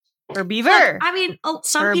Herbiver. I mean,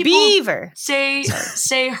 some people Herbiver. say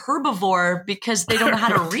herbivore because they don't know how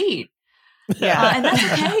to read. Yeah. And that's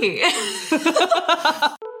okay.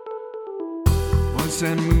 What's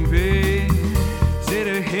that movie? Is it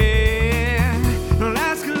a hit? Don't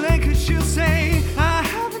ask her like, 'cause she'll say, I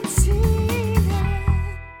haven't seen it.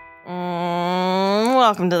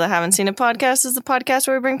 Welcome to the Haven't Seen It podcast. This is the podcast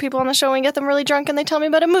where we bring people on the show and get them really drunk and they tell me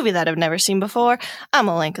about a movie that I've never seen before. I'm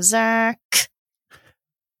Alenka Zach.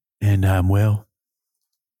 And I'm Will.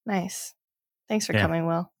 Nice. Thanks for coming,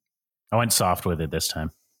 Will. I went soft with it this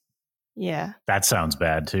time. Yeah. That sounds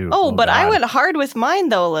bad too. Oh, but I God. went hard with mine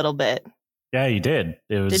though a little bit. Yeah, you did.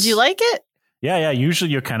 It was. Did you like it? Yeah.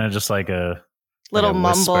 Usually you're kind of just like a Little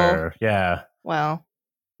mumble. whisper. Yeah. Well,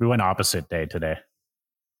 We went opposite day today.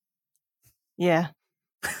 yeah.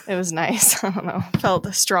 It was nice. I don't know.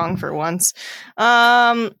 Felt strong for once.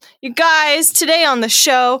 You guys, today on the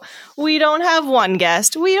show, we don't have one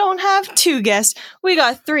guest. We don't have two guests. We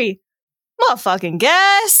got three motherfucking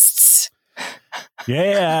guests.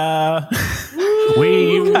 Yeah.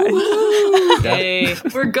 Hey,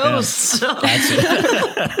 we're ghosts. That's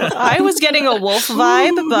it. I was getting a wolf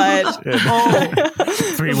vibe, but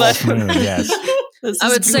Three wolf moon. Yes. this I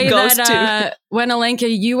is would say ghost that when Alenka,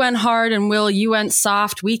 you went hard and Will, you went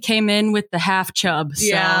soft. We came in with the half chub. So.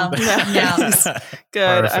 Yeah. too. Yes.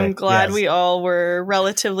 Good. I'm Perfect, glad yes. we all were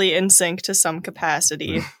relatively in sync to some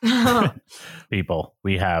capacity. People.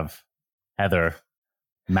 We have Heather,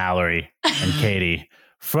 Mallory, and Katie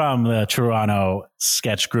from the Toronto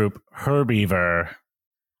sketch group Herbiver.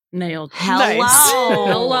 Nailed. Hello. Nice.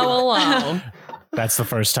 Hello. That's the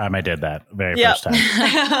first time I did that. Very Yep. first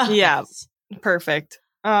time. Yeah. Perfect.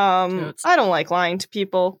 Totes. I don't like lying to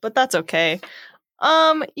people, but that's okay.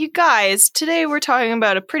 You guys, today we're talking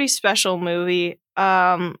about a pretty special movie.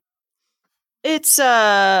 It's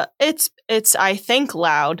I think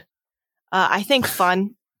loud. I think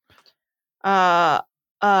fun. A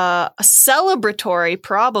celebratory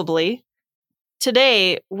probably.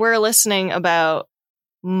 Today we're listening about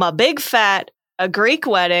My Big Fat, A Greek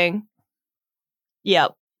Wedding.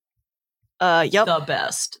 Yep. Yep. The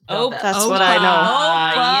best. That's what I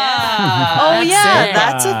know. Yeah. Oh That's yeah, it.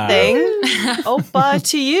 that's a thing. Opa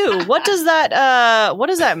to you. What does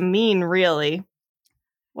that mean really?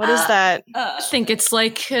 What is that? I think it's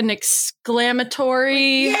like an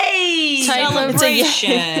exclamatory Yay! type of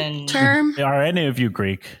Celebration. term. Are any of you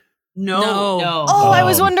Greek? No. Oh, I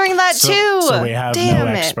was Oh. wondering that too. So we have Damn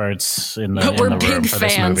no it. experts in the But we're in the room big for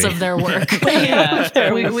this fans movie. of their work.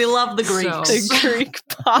 Yeah. we love the Greeks. The Greek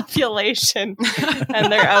population and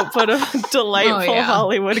their output of delightful Oh, yeah.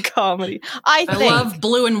 Hollywood comedy. I I think. love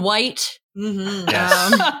blue and white. Mm-hmm.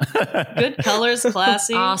 Yes. Good colors,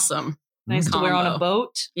 classy. Awesome. Nice to wear on a Combo.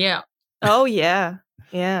 boat. Yeah. Oh yeah,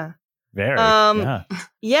 yeah, Very. Um, yeah.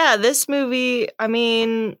 yeah. This movie. I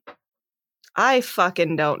mean, I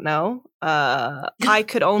fucking don't know. I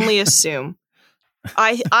could only assume.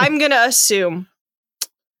 I'm gonna assume.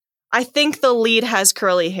 I think the lead has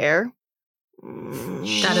curly hair.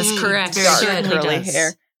 That is correct. Very Dark good. curly He does.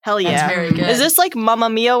 hair. Hell That's yeah. very good. Is this like Mamma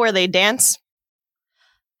Mia where they dance?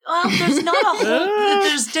 Well, there's not a whole.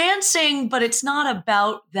 There's dancing, but it's not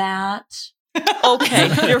about that. Okay,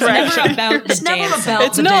 you're It's right. never about the It's never dance. about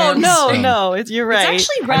It's the no. dancing. You're right. It's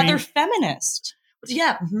actually rather mean- feminist.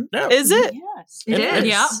 Yeah. mhm. Yeah. Is it? Yes. It is.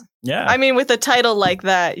 Yeah. Yeah. I mean, with a title like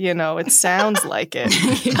that, it sounds like it.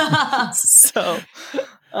 So,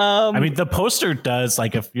 I mean, the poster does,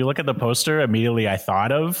 like, if you look at the poster, immediately I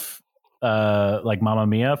thought of, like, Mamma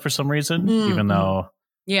Mia for some reason, Mm, even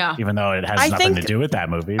though it has I nothing think- to do with that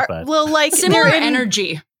movie. But well, like Similar they're in-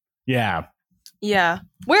 energy. yeah. Yeah.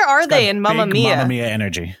 Where are they in Mamma Big Mia? Mamma Mia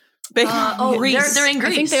energy. Big- Greece. they're in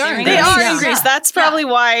Greece. I think they are in They Greece. are Yeah. in Greece. That's probably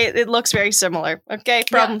why it looks very similar. Okay,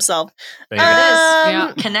 problem solved. There There you go. it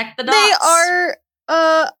is. Yeah. Connect the dots. They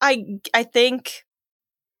are. I think.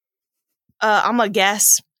 I'm a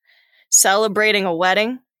guess. Celebrating a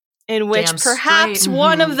wedding in which Damn perhaps straight.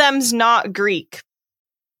 one Mhm. of them's not Greek.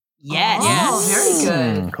 Yes. Oh, very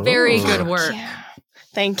good. Mm, cool. Very good work. Yeah.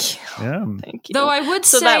 Thank you. Yeah. Thank you. Though I would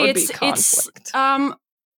So say that would be it's conflict.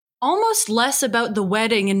 almost less about the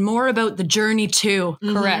wedding and more about the journey too.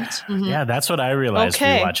 Mhm. Correct. Mhm. Yeah, that's what I realized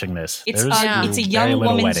Okay. rewatching this. It's There's Yeah. it's a very young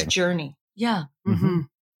little woman's wedding. journey. Yeah. Mhm.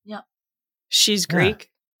 She's Yeah. Greek,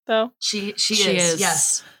 though. She She is. is.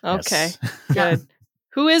 Yes. Okay, Yes. good.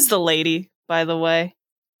 Who is the lady, by the way?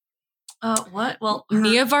 What? Well, her-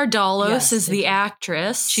 Nia Vardalos Yes, is thank the you.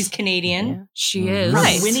 actress. She's Canadian. Yeah. She Mhm. is. her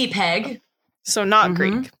Nice. Winnie Peg. So not Mhm.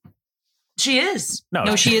 Greek. She is.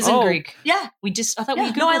 No, she isn't Oh. Greek. Yeah. I thought we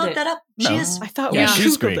Yeah. Googled No, I it. looked that up. No. She is. I thought Yeah. we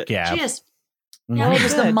She's Googled Greek, it. yeah. She is. Yeah, it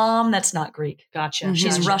was the good. mom that's not Greek. Gotcha. Mhm.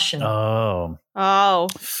 She's Gotcha. Russian. Oh. Oh,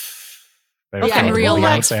 Very Okay, cool. real well,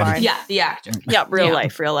 life. that's fine. Yeah, the actor. Yeah, real Yeah.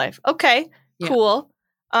 life. Okay, Yeah. cool.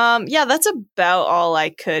 Yeah, that's about all I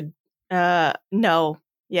could know.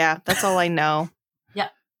 Yeah, that's all I know.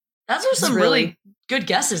 Those are some really good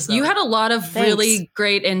guesses, though. You had a lot of Thanks. really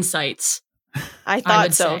great insights. I thought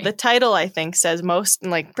would so. say. The title, I think, says most,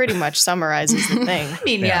 like, pretty much summarizes the thing. I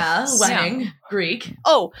mean, Yeah. wedding, Greek.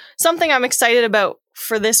 Oh, something I'm excited about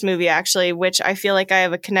for this movie, actually, which I feel like I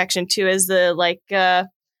have a connection to, is the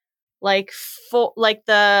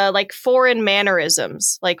foreign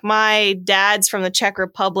mannerisms. Like, my dad's from the Czech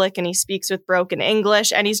Republic, and he speaks with broken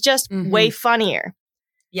English, and he's just Mhm. way funnier,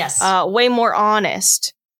 Yes. way more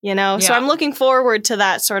honest. You know, so Yeah. I'm looking forward to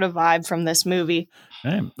that sort of vibe from this movie.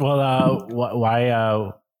 Right. Well,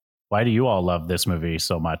 why do you all love this movie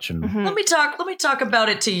so much? And Mhm. Let me talk about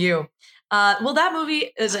it to you. Well, that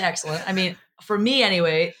movie is excellent. I mean, for me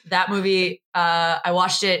anyway, that movie, I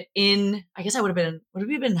watched it in, I guess I would have been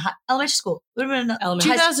elementary school. Would have been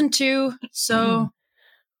elementary. 2002. So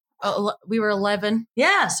we were 11.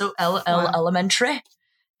 Yeah, so elementary.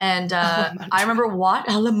 And Elementary. I remember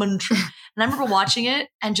elementary. And I remember watching it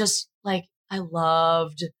and just like I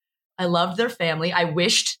loved their family. I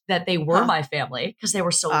wished that they were my family because they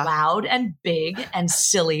were so loud and big and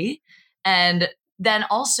silly. And then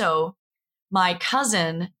also my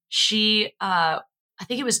cousin, she I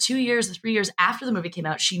think it was 2 years or 3 years after the movie came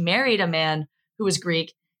out, she married a man who was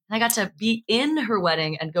Greek. And I got to be in her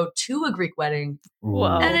wedding and go to a Greek wedding.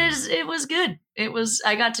 Whoa. And it was good.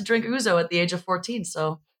 I got to drink ouzo at the age of 14.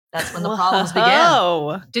 So that's when the problems began.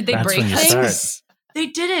 Oh, Did they That's break when you things? start. They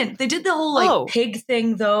didn't. They did the whole pig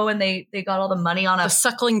thing though, and they got all the money on The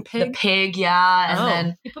suckling the pig? pig, yeah. And Oh.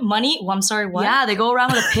 then You put money. Well, I'm sorry. What? yeah, they go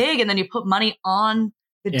around with a pig, and then you put money on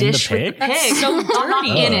the In dish the with the pig? pig. That's so Not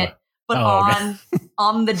dirty. in it, but Oh, okay.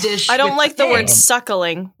 on the dish. I don't with like the pig. word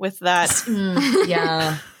suckling with that.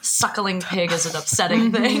 Yeah, suckling pig is an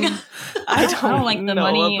upsetting thing. I I don't like the know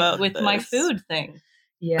money about with my this. food thing.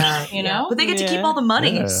 Yeah, You know? but they get to keep Yeah. all the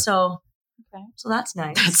money, Yeah. so Okay. that's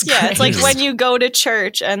nice. That's Yeah, it's like Crazy. when you go to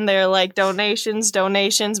church and they're like donations, but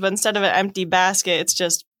instead of an empty basket, it's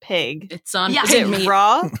just pig. It's on Yeah. Is pig it meat.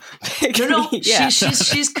 raw? Pig no, meat, yeah.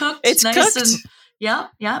 she's cooked. It's nice cooked? and yeah,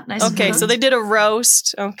 nice. and Okay, cooked. so they did a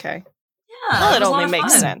roast. Okay. yeah, Well, it was a lot only of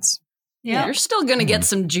makes fun. sense. Yeah. You're still going to get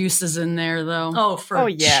some juices in there, though, Oh, for Oh,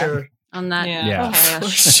 yeah. sure. on that Yeah. Yeah.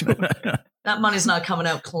 cash. That money's not coming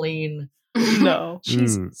out clean. No.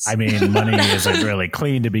 Ooh, I mean, money isn't really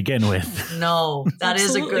clean to begin with. No, that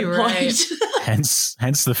is a Absolutely good right. point.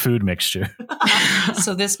 Hence the food mixture.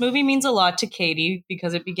 So this movie means a lot to Katie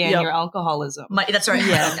because it began Yep. your alcoholism That's right. Yeah,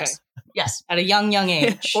 Yes. okay. Yes. at a young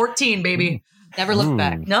age. 14, baby. Never looked Ooh.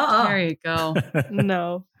 back. No. There you go.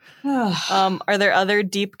 No. Are there other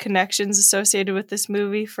deep connections associated with this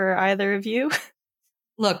movie for either of you?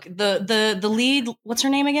 Look, the lead. What's her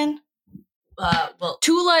name again? Well,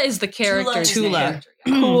 Tula is the character's Tula. name. Character,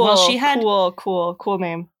 yeah. Cool. Well, she had cool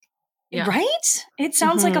name. Yeah. right. It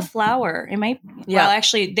sounds like a flower. It might. Yeah. Well,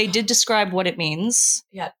 actually, they did describe what it means.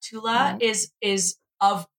 Yeah, Tula is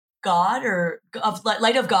of God or of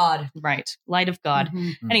light of God. Right, light of God.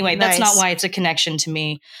 Mhm. Anyway, that's not Nice. why it's a connection to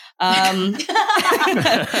me.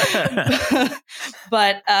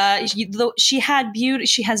 But she had beauty.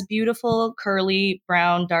 She has beautiful curly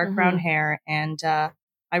brown, dark brown hair, and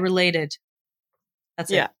I related.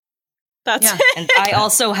 That's Yeah. it. That's Yeah. it. And I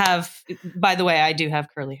also have. By the way, I do have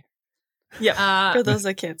curly hair. For those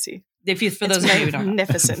that can't see. For those of you who don't know.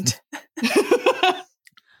 Magnificent.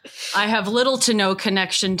 I have little to no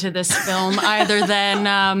connection to this film other than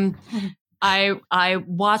I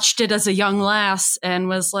watched it as a young lass and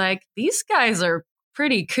was like, these guys are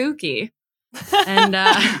pretty kooky. And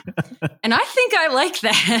and I think I like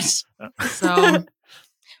that. So Well, you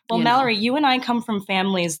know. Mallory, you and I come from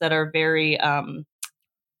families that are very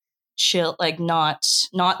chill, like not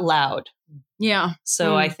loud. yeah.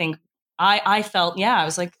 So I think I felt, I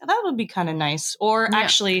was like, that would be kind of nice. Or Yeah.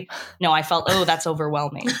 actually, no, I felt, oh, that's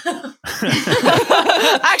overwhelming. Actually,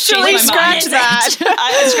 Changed my mind. scratch that.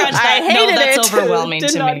 I scratched that. I No, hated that's it. overwhelming Did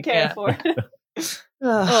to not me. care Yeah. for it.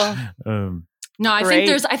 Ugh. No, I Great.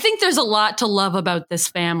 think there's a lot to love about this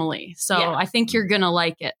family. So Yeah. I think you're gonna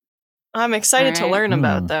like it. I'm excited to Alright. learn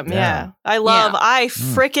about them. yeah. Yeah. I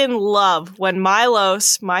freaking love when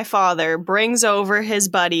Milos, my father, brings over his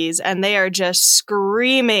buddies and they are just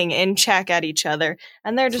screaming in Czech at each other.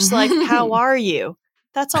 And they're just like, how are you?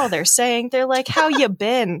 That's all they're saying. They're like, how you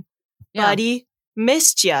been, Yeah. buddy?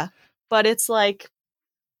 Missed ya. But it's like,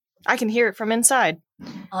 I can hear it from inside.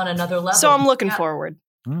 On another level. So I'm looking Yeah. forward.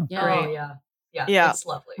 Yeah. Oh, yeah. Yeah. Yeah. It's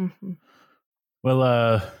lovely. Mhm.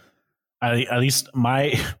 Well, at least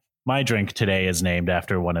my drink today is named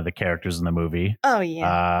after one of the characters in the movie. Oh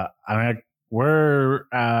yeah. We're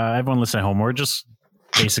everyone listening at home. We're just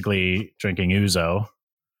basically drinking ouzo,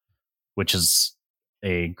 which is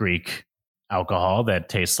a Greek alcohol that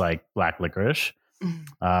tastes like black licorice,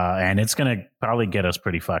 and it's gonna probably get us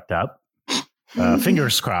pretty fucked up.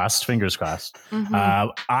 Fingers crossed. I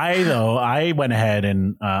went ahead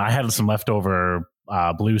and I had some leftover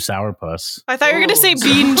blue sourpuss. I thought you were gonna say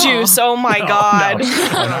bean juice. Oh my god. No,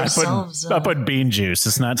 I put bean juice.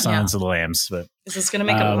 It's not Silence of the Lambs, but Is this going to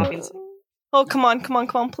make a popping? Oh come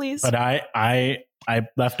on, please. but I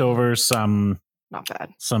left over some Not bad.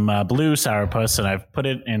 blue sourpuss, and I've put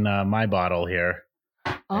it in my bottle here.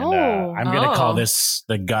 Oh, And, I'm gonna call Oh. this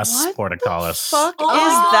the Gus What Portocalis. fuck is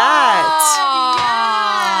that?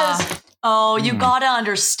 Yes! Oh, you gotta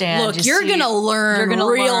understand. Look, you you're see. gonna learn You're gonna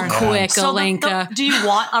real learn. quick, So Alenka. do you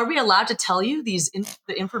want? Are we allowed to tell you the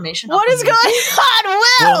information? What is going on,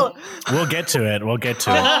 Will? We'll get to it. Oh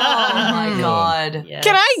my god! Yeah.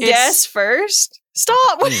 Can I It's- guess first?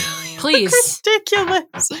 Stop. Please.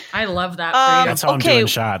 Ridiculous. I love that for you. That's how I'm Okay, doing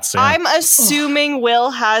shots. Yeah. I'm assuming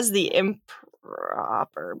Will has the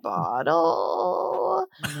improper bottle.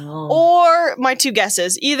 Or my two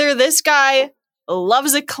guesses. Either this guy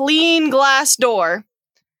loves a clean glass door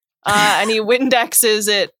and he Windexes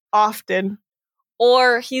it often.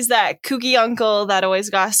 Or he's that kooky uncle that always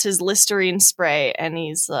got his Listerine spray and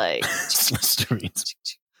he's like, Listerine.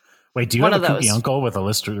 Wait, do you One have a of kooky those. uncle with a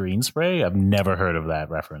Listerine spray? I've never heard of that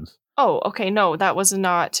reference. oh, okay, no, that was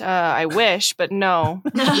not, I wish, but no,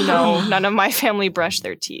 none of my family brushed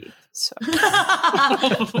their teeth. So,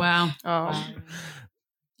 Wow.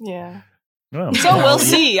 yeah. Well, So we'll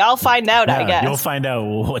see. I'll find out, I yeah, guess. You'll find out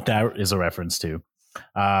what that is a reference to.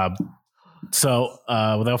 So,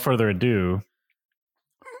 without further ado,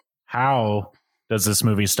 how does this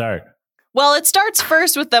movie start? Well, it starts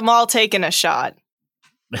first with them all taking a shot.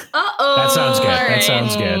 Uh-oh. That sounds good. All That right.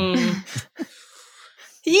 sounds good.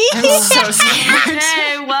 I'm so scared.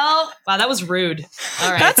 Okay, well, Wow, that was rude.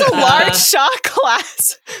 All right. That's a large shot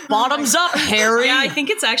glass. bottoms up, Harry. Yeah, I think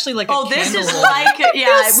it's actually like Oh, a this candle is holder. like we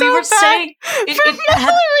so were bad. saying. Hillary,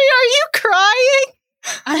 are you crying?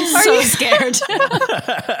 I'm so scared.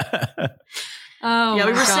 Oh, Yeah,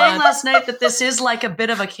 we my were God. saying last night that this is like a bit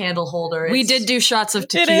of a candle holder. We It's did do shots of It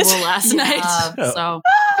tequila is. last Yeah. night. So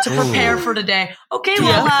to prepare for today. Okay, we'll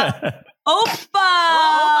Yeah. have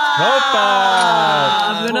Opa. Opa.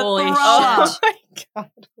 I'm gonna Holy throw shit. up. Oh my god.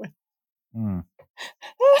 Hmm.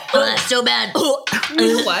 Oh, that's so bad. You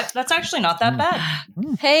know what? That's actually not that bad.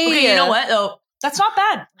 Hey, Okay, you know what though? That's not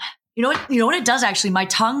bad. You know what? You know what it does actually. My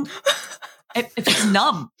tongue, if it's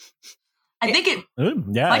numb, I think it. Ooh,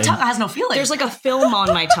 yeah. My tongue has no feeling. There's like a film on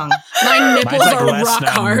my tongue. my nipples Mine's like are less rock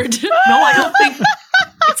numb. hard. no, I don't think.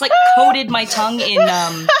 It's like coated my tongue in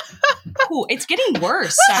Ooh, it's getting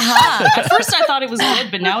worse. Uh-huh. At first I thought it was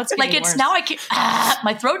good, but now it's getting Like it's worse. now I can.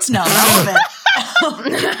 My throat's numb. All of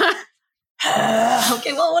it.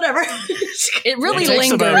 Okay, well, whatever. It really It takes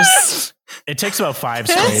lingers. It takes about 5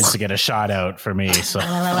 sprays to get a shot out for me. So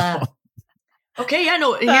Okay, yeah,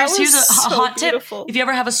 no. That Here's a was so hot beautiful. tip: if you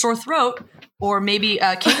ever have a sore throat or maybe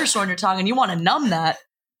a canker sore in your tongue and you want to numb that,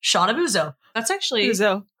 shot of ouzo. That's actually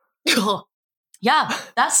Uzo. Yeah,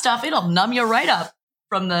 that stuff it'll numb you right up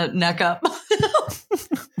from the neck up.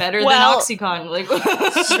 better Well- than Oxycontin. Like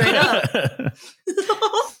Straight up.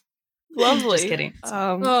 Lovely. Just kidding.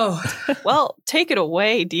 Oh, Well, take it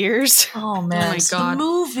away, dears. Oh man, my so God. the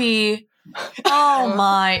movie. Oh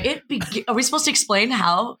my! Are we supposed to explain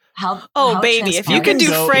how? Oh, how it baby, if you transpired? could do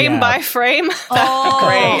Go- frame yeah. by frame, that'd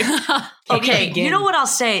Oh. be great. Okay, begin? you know what I'll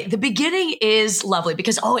say? The beginning is lovely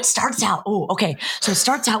because it starts out. Oh, okay. So it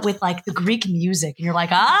starts out with like the Greek music, and you're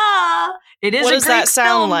like, it is. What a does Greek that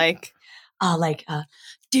sound film. like? Like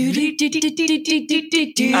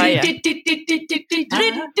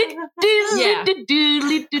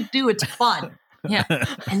it's fun. Yeah.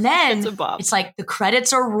 And then It's a bop. it's like the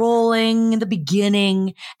credits are rolling in the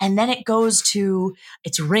beginning, and then it goes to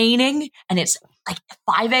it's raining, and it's like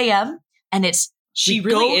 5 a.m. and it's She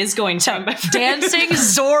we really go is going to dancing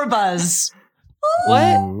Zorbas.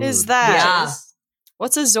 What is that? Yeah.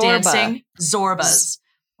 What's a Zorba? Dancing Zorbas.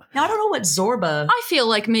 Now I don't know what Zorba. I feel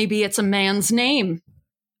like maybe it's a man's name.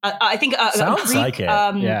 I think Sounds Greek, like it.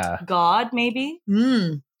 Yeah. God maybe.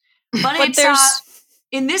 Mm. But it's there's-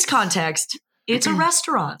 in this context, it's a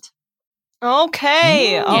restaurant.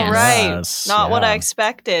 Okay, Ooh. all right. Yes, Not what yeah. I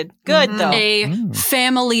expected. Good Mhm. though. A Mm.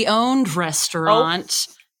 family-owned restaurant.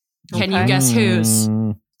 Can you Okay. guess whose?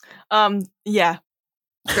 Yeah.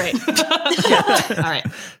 Great. All right.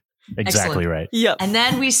 Exactly right. Yep. And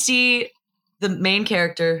then we see the main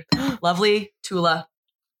character, lovely Tula,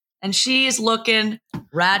 and she is looking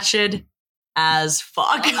ratchet as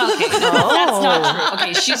fuck. Okay, no, that's not true.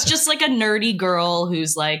 Okay, she's just like a nerdy girl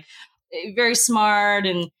who's like very smart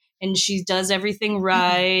and she does everything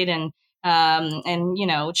right and you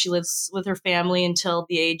know, she lives with her family until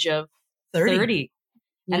the age of 30.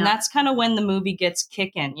 Yeah. And that's kind of when the movie gets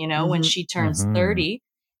kicking, you know, when she turns 30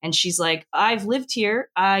 and she's like, I've lived here.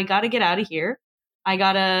 I got to get out of here. I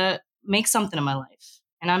got to make something of my life.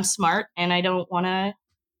 And I'm smart and I don't want to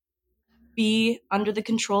be under the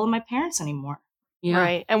control of my parents anymore. Yeah.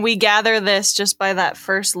 Right. And we gather this just by that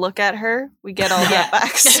first look at her. We get all that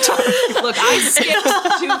backstory. Look, I skipped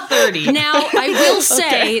 2:30. Now, I will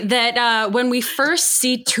say that when we first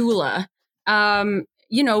see Tula,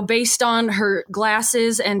 you know, based on her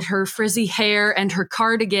glasses and her frizzy hair and her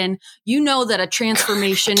cardigan, you know that a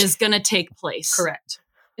transformation is going to take place. Correct.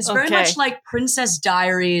 It's very much like Princess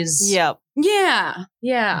Diaries. Yep. Yeah.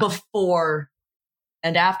 Yeah. Before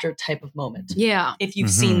and after type of moment. Yeah. If you've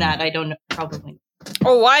seen that, I don't know, probably.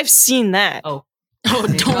 Oh, I've seen that. Oh, Oh,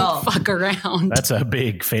 There you don't go. fuck around. That's a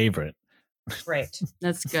big favorite. great.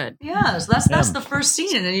 That's good. Yeah, so that's the first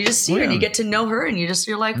scene, and then you just see her and you get to know her, and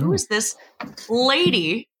you're like, who is this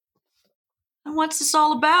lady? And what's this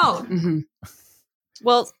all about? hmm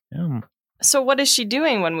Well, Yeah. so what is she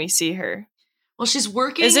doing when we see her? Well, she's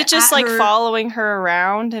working. Is it just at like her, following her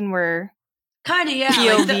around and we're Kind of, yeah.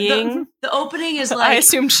 Like POVing? the opening is like I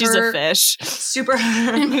assume she's her a fish. super.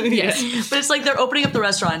 Yes. But it's like they're opening up the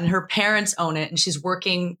restaurant, and her parents own it, and she's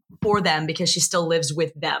working for them because she still lives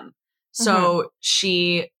with them. So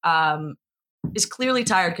she is clearly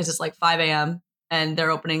tired because it's like 5 a.m. and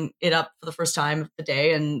they're opening it up for the first time of the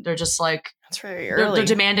day, and they're just like That's very they're early.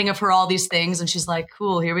 demanding of her all these things, and she's like,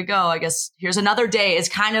 "Cool, here we go. I guess here's another day." Is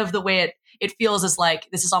kind of the way it feels. Is like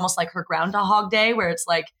this is almost like her Groundhog Day, where it's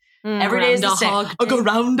like every day is the same. A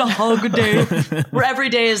Groundhog Day, where every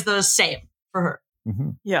day is the same for her,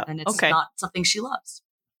 Yeah. and it's Okay. not something she loves.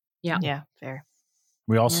 Yeah. Fair.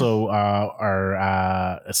 We also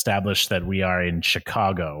are established that we are in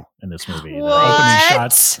Chicago in this movie. The What? opening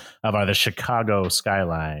shots are the Chicago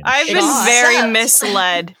skyline. I've been Except- very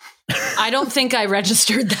misled. I don't think I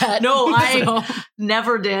registered that. No, I So,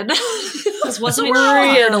 never did. This wasn't we're all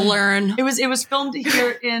real. here to learn. It was filmed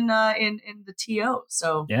here in the TO.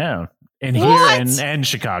 So Yeah. And What? here and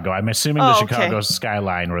Chicago. I'm assuming the Oh, okay. Chicago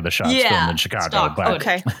skyline were the shots Yeah, filmed in Chicago. stock But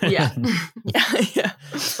Okay. yeah, Yeah.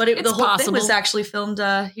 but the It's whole thing possible. was actually filmed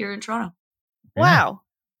here in Toronto. Wow.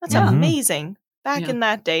 That's Mhm. amazing. Back Yeah. in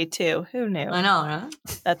that day too. Who knew I know, huh?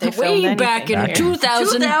 that they Way filmed back in anything here?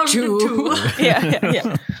 2002.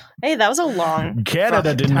 Yeah. Hey, that was a long Canada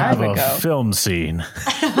fucking didn't have time a ago. film scene.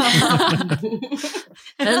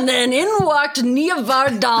 And then in walked Nia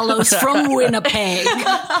Vardalos from Winnipeg.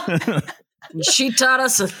 And she taught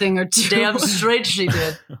us a thing or two. Damn straight she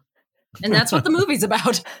did. And that's what the movie's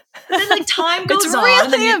about. And then like time goes It's on,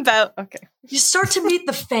 really and about okay. you start to meet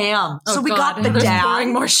the fam. So Oh, we got God. the There's dad.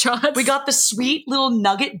 pouring more shots. We got the sweet little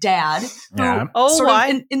nugget dad. Who Yeah. Oh, sort of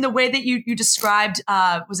why? in the way that you described,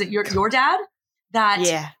 was it your dad? That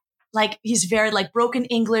Yeah. like he's very like broken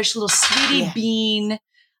English, little sweetie Yeah. bean.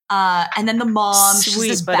 And then the mom, she's Sweet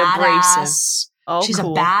this but badass. abrasive. Oh, She's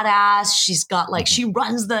cool. a badass. She's got like she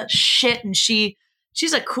runs the shit, and she's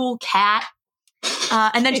a cool cat.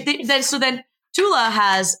 And then Tula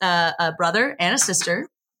has a brother and a sister,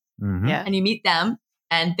 Mhm. Yeah. and you meet them,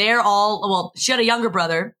 and they're all well. She had a younger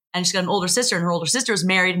brother, and she's got an older sister, and her older sister is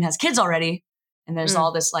married and has kids already. And there's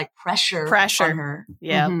all this like pressure on her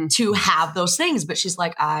Yeah. Mhm. to have those things, but she's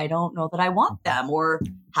like, I don't know that I want them, or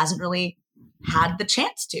hasn't really had the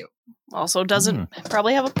chance to. Also doesn't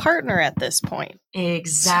probably have a partner at this point.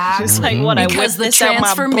 Exactly. It's like what Because I the witnessed out my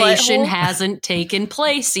transformation butthole. hasn't taken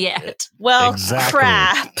place yet. Well, Exactly.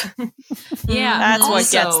 crap. Yeah. That's what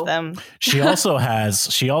also- gets them. She also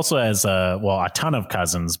has a ton of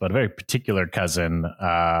cousins, but a very particular cousin,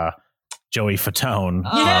 Joey Fatone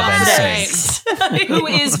of Yes. NSYNC. Who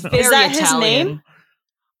is very that his Italian. name?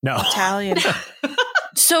 No. Italian.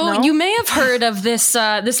 So No? you may have heard of this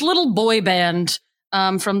this little boy band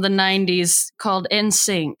from the 90s called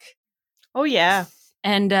NSYNC. Oh yeah.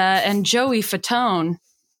 And Joey Fatone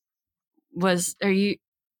was are you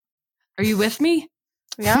with me?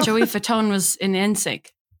 Yeah. Joey Fatone was in NSYNC.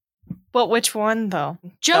 But which one though?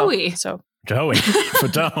 Joey. Oh, so Joey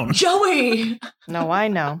Fatone. Joey. no, I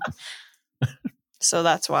know. So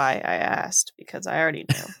that's why I asked, because I already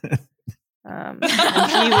knew. And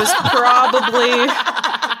he was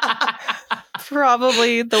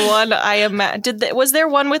probably the one I imagine. Was there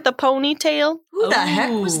one with the ponytail? Who the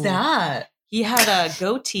heck was that? He had a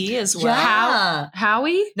goatee as well. Yeah.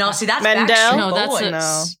 Howie? No, see, that's Mendel? Backstreet No, that's Boys. it.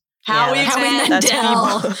 No. Howie, Yeah, Howie that's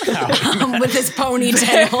Mandel with his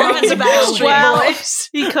ponytail. That's a Backstreet Well, Boys.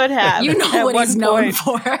 He could have. You know at what one he's known point,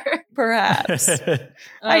 for. Perhaps.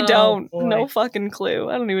 I Oh, don't. boy. No fucking clue.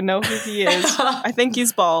 I don't even know who he is. I think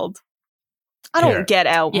he's bald. I don't Here. get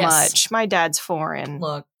out Yes. much. My dad's foreign.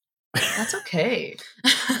 Look, that's okay.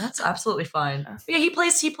 That's absolutely fine. But yeah, he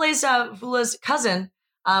plays Vula's cousin,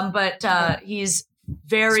 but he's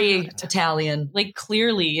very Italian. Like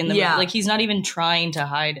clearly in the Yeah. like he's not even trying to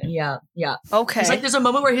hide it. Yeah, yeah. Okay. It's like there's a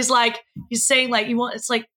moment where he's saying like it's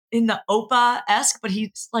like in the Opa-esque, but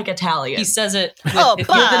he's like Italian. He says it. With, Oh, with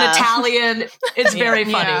an Opa. Italian. It's very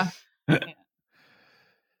Yeah. funny.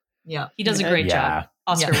 Yeah, he does a great job.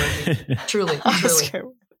 Oscar worthy. truly, truly. Oscar.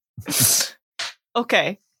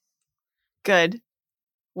 Okay. Good.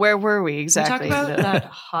 Where were we exactly? Talk about The- that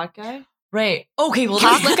hot guy. Right. Okay. Well,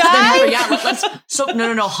 Hot let's guy? let's. So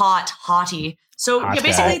no, hottie. So Hot yeah,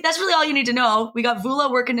 basically, guy. that's really all you need to know. We got Vula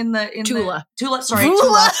working in Tula. Tula. Sorry, Vula?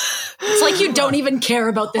 Tula. It's like you don't even care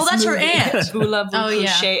about this. Well, that's her movie. aunt. Vula, Oh,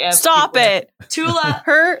 yeah. Stop it. Tula,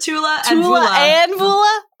 Her Tula, and Tula Vula. and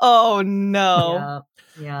Vula? Oh no.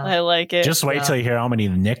 Yeah. I like it. Just wait Yeah. till you hear how many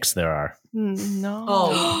Nicks there are. No.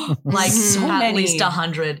 Oh, like So at many. least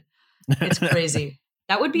 100. It's crazy.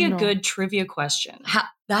 That would be a No. good trivia question.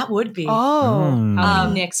 That would be. Oh. Mm. How Um,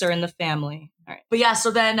 many Nicks are in the family? All right. But yeah,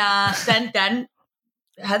 so then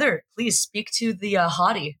Heather, please speak to the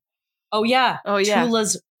hottie. Oh yeah. Oh, yeah.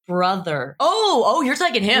 Tula's brother. Oh, you're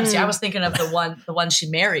taking him. See, I Mm. was thinking of the one she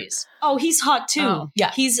marries. Oh, he's hot too. Oh.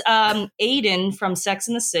 Yeah. He's Aiden from Sex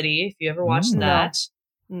and the City. If you ever watched Mm. that.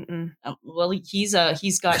 Mm-mm. Well, he's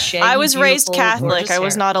got shaggy. I was raised beautiful, Catholic. gorgeous I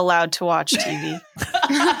was hair. not allowed to watch TV.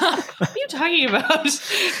 What are you talking about?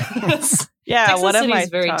 Yeah, Sex and what the am City I is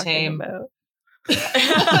very talking tame. about?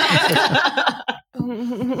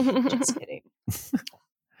 Just kidding.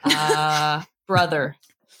 Brother.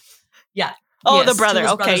 Oh, Yes, the brother.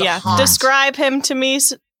 Tula's Okay, brother's yeah. hot. Describe him to me.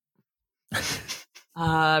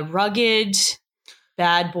 Rugged,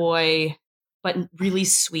 bad boy, but really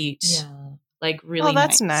sweet. Like really. Oh,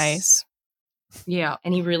 that's nice. Yeah.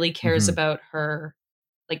 And he really cares Mhm. about her,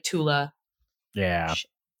 like Tula. Yeah.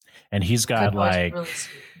 And he's got like Really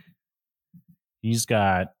sweet. he's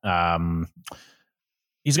got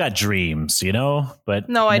dreams, you know, but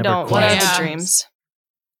No, I never don't. What are quite- the Yeah. dreams?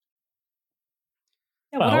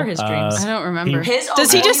 Yeah, what are his dreams? I don't remember. His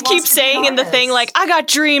Does he he just wants keep to be saying an in the thing artist. like, "I got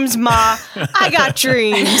dreams, ma. I got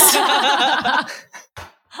dreams."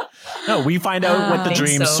 No, we find out what the think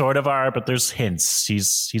dreams so. sort of are, but there's hints.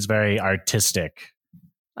 He's very artistic.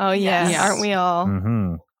 Oh yeah, Yes. aren't we all?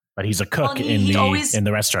 Hmm. But he's a cook Well, in he the always- in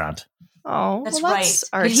the restaurant. Oh, That's well, right. artsy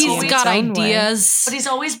But He's in always- its got own way. ideas. But he's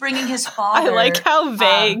always bringing his I father. like how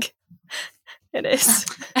vague it is.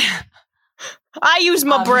 I use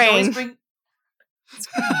my he's always brain. bring-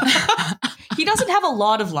 He doesn't have a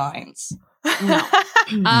lot of lines.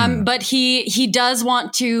 But he does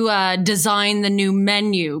want to design the new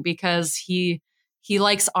menu because he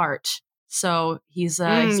likes art. So he's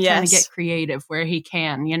trying to yes. get creative where he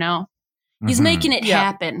can, you know? He's Mhm. making it Yeah.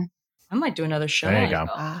 happen. I might do another show. There you go.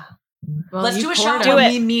 Ah. Well, Let's you do a poured show it.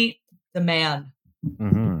 when Do we meet the man.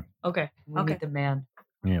 Mhm. Okay. We Okay. meet the man.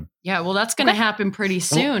 Yeah, well, that's going to happen pretty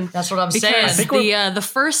soon. That's what I'm Because saying. I think we're- the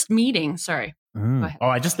first meeting, sorry. Mhm. Go ahead. Oh,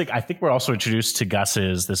 I think we're also introduced to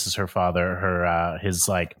Gus's. This is her father. Her his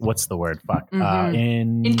like what's the word? Fuck.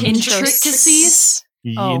 Mhm. Intricacies.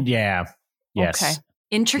 Oh. Yeah. Yes. Okay.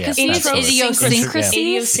 Intricacies, Yes, that's the word.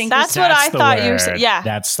 idiosyncrasies. That's what That's I the thought you were word. saying. Yeah.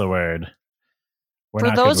 That's the word. We're For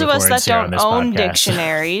not good those of with us that words here on don't this own podcast.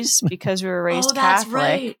 dictionaries because we were raised Oh, that's Catholic,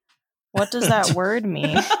 right. what does that word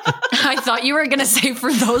mean? I thought you were going to say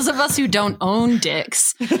for those of us who don't own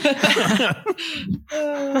dicks.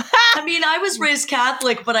 I mean, I was raised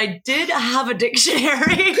Catholic, but I did have a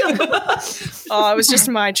dictionary. Oh, it was just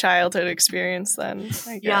my childhood experience then.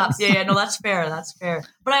 I yeah. guess. No, that's fair. That's fair.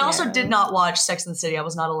 But I also Yeah. did not watch Sex and the City. I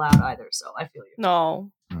was not allowed either, so I feel you.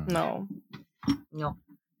 No, Mm. no. No.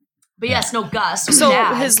 But yes, no, Gus. So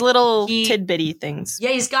Dad, his little he- tidbitty things. yeah,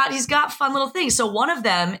 he's got fun little things. So one of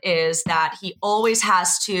them is that he always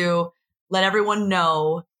has to let everyone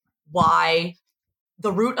know why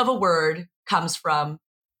the root of a word comes from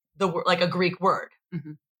the word, like a Greek word,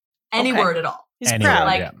 Mhm. any Okay. word at all. He's Anyway, proud.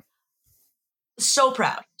 like- yeah. So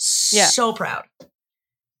proud, Yeah. so proud.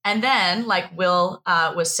 And then, like Will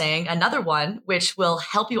was saying, another one which will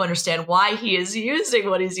help you understand why he is using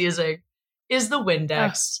what he's using is the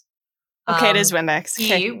Windex. Okay, it is Windex.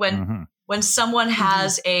 He Okay. when someone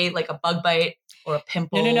has a like a bug bite or a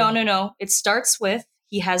pimple. No. It starts with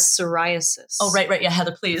he has psoriasis. Oh, right. Yeah,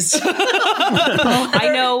 Heather, please.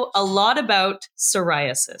 I know a lot about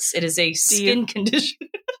psoriasis. It is a skin condition.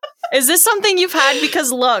 Is this something you've had?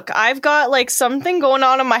 Because look, I've got like something going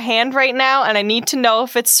on in my hand right now, and I need to know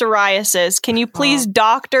if it's psoriasis. Can you please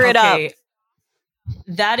doctor it up?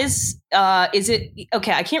 That is it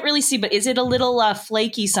okay? I can't really see, but is it a little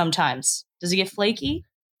flaky sometimes? Does it get flaky?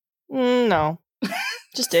 No,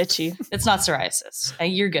 just itchy. It's not psoriasis.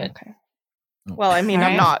 You're good. Okay. Well, I mean, All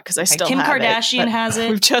I'm right. not because I still Kim have Kardashian it, but has it.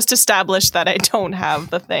 We've just established that I don't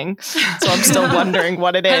have the thing, so I'm still wondering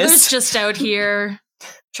what it Heather's is. just out here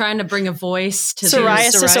trying to bring a voice to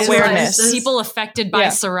Psoriasis the awareness. people affected by Yeah.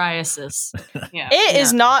 psoriasis. Yeah. It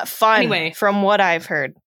is not fun, Anyway. from what I've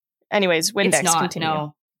heard. Anyways, Windex, It's not. continue.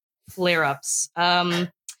 No flare-ups.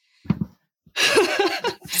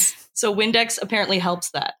 So Windex apparently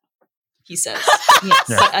helps that. He says. Yes.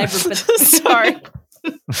 Yeah. Sorry.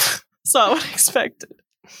 That's not what I expected.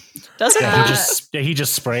 Does it? Yeah, he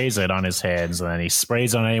just sprays it on his hands, and then he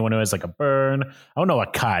sprays on anyone who has like a burn. I don't know, a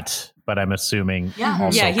cut, but I'm assuming Yeah.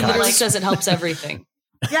 also Yeah, he cuts. literally says it helps everything.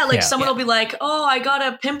 Yeah, like Yeah. someone will be like, "Oh, I got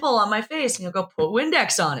a pimple on my face," and you'll go put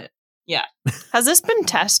Windex on it. Has this been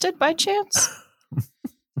tested by chance?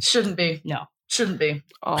 Shouldn't be. No. Shouldn't be.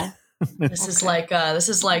 Oh, This is like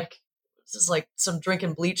some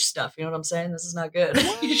drinking bleach stuff. You know what I'm saying? This is not good.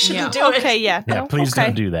 You shouldn't do okay, yeah. Yeah, No, please okay.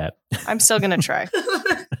 don't do that. I'm still gonna try.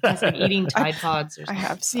 It's like eating Tide Pods or I something.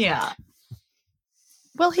 have some. Yeah.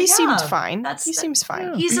 Well, he Yeah, seemed fine. that's- He seems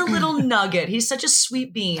fine. He's a little nugget. He's such a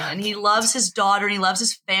sweet bean, and he loves his daughter, and he loves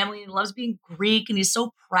his family, and he loves being Greek, and he's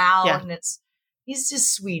so proud, Yeah. and he's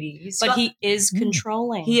just sweetie. But he is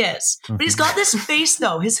controlling. He is. But he's got this face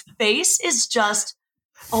though. His face is just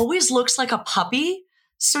always looks like a puppy.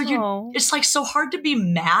 So Oh. it's like so hard to be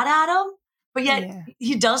mad at him, but yet Yeah.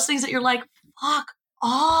 he does things that you're like, fuck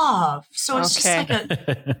off. So it's just Okay. like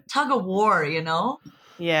a tug of war, you know?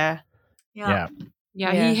 Yeah. Yeah.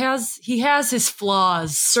 Yeah, Yeah. he has his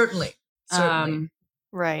flaws. Certainly.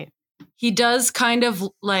 Right. He does kind of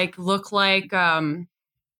like look like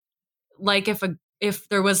if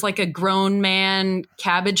there was like a grown man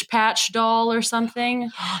Cabbage Patch doll or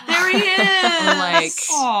something. There he is. Like-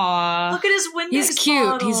 Aw. Look at his Windex He's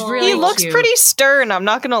cute. He's bottle. really He looks cute. pretty stern. I'm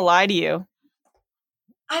not gonna lie to you.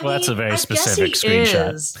 I Well, that's a very I guess specific he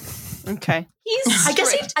screenshot. is. Okay. He's I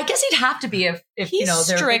guess he'd have to be if he's you know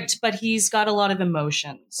they're strict, but he's got a lot of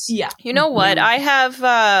emotions. Yeah. You know what? Mhm. I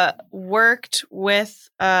have worked with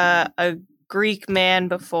a Greek man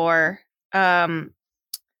before.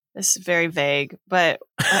 This is very vague, but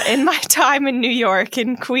in my time in New York,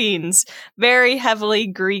 in Queens, very heavily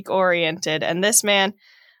Greek oriented. And this man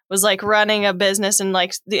was like running a business and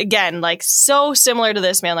like, again, like so similar to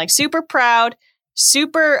this man, like super proud,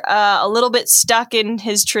 super a little bit stuck in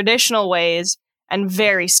his traditional ways and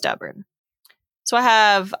very stubborn. So I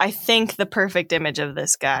have, I think, the perfect image of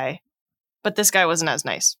this guy, but this guy wasn't as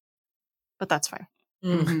nice. But that's fine.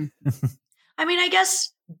 Mm. I mean, I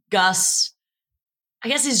guess Gus. I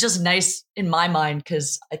guess he's just nice in my mind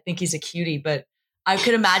because I think he's a cutie. But I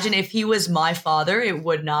could imagine if he was my father, it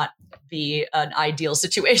would not be an ideal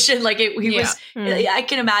situation. Like he was. I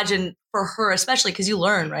can imagine for her, especially because you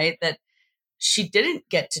learn right that she didn't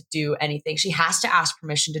get to do anything. She has to ask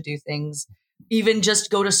permission to do things, even just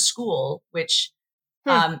go to school, which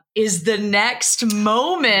is the next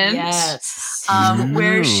moment. Yes.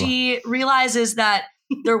 Where Ooh. she realizes that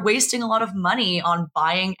they're wasting a lot of money on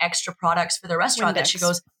buying extra products for the restaurant. That she Windex.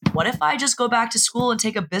 goes, what if I just go back to school and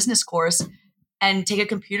take a business course and take a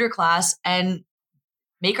computer class and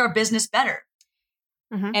make our business better?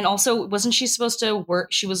 And also, wasn't she supposed to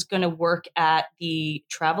work? She was going to work at the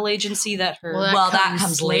travel agency that her. Well, That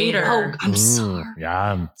comes later. Oh, I'm Ooh, sorry.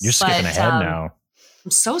 yeah, you're skipping But, ahead now.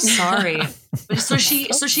 I'm so sorry. But so she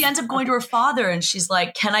ends up going to her father and she's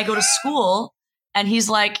like, can I go to school? And he's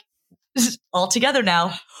like, all together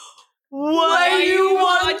now. Why do you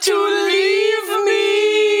want to leave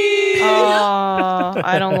me? Oh,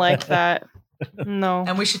 I don't like that. No.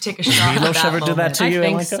 And we should take a shot. Milos at that ever did that moment. to I you,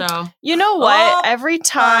 think Elika? so. You know what? Oh, Every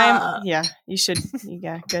time, yeah, you should.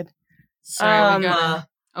 Yeah, good. Sorry, we Um, gotta.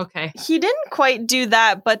 Okay. He didn't quite do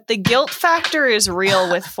that, but the guilt factor is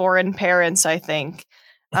real with foreign parents, I think.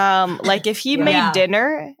 Like if he Yeah. made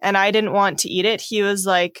dinner and I didn't want to eat it, he was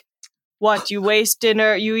like, "What, you waste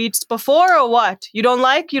dinner you eat before or what? You don't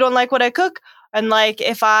like what I cook?" And like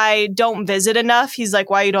if I don't visit enough, he's like,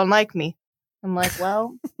 "Why you don't like me?" I'm like,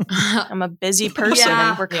 "Well, I'm a busy person Yeah.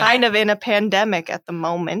 and we're Yeah. kind of in a pandemic at the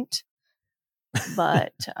moment."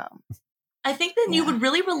 But I think that you would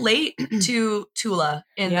really relate to Tula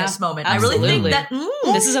in Yeah, this moment. I really absolutely. think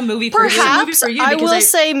that This is a movie for you. Perhaps you I because will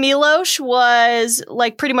say Milos was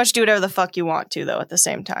like pretty much do whatever the fuck you want to though at the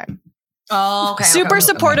same time. Oh, okay. Super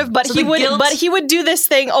supportive, but So he the would guilt- but he would do this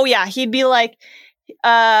thing. Oh yeah, he'd be like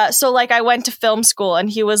so like I went to film school and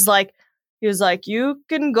he was like you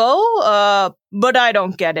can go but I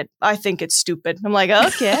don't get it. I think it's stupid. I'm like,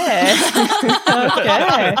 okay.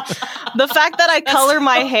 Okay. The fact that I color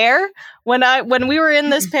my hair when we were in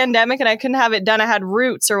this pandemic and I couldn't have it done, I had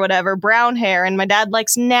roots or whatever, brown hair, and my dad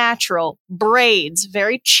likes natural braids,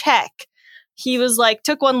 very check. He was like,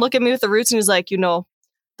 took one look at me with the roots and he was like, the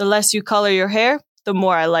less you color your hair, the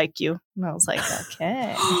more I like you. And I was like,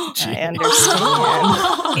 okay, I understand.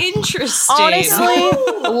 Interesting.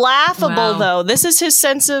 Honestly, laughable Wow. though. This is his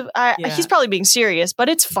sense of. He's probably being serious, but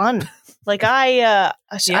it's fun. Like I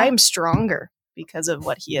am stronger because of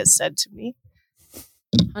what he has said to me.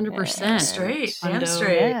 100%. Straight. Damn Hundo.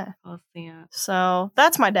 straight. Yeah. Oh, yeah. So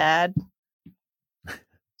that's my dad.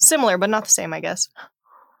 Similar, but not the same, I guess.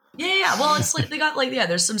 Yeah. Well, it's like they got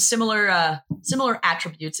there's some similar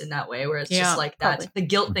attributes in that way where it's Yeah, just like that. probably. The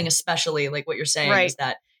guilt thing, especially like what you're saying Right. is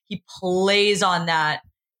that he plays on that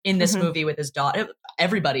in this Mhm. movie with his daughter.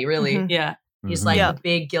 Everybody really. Mhm. Yeah. He's Mhm. like Yeah. the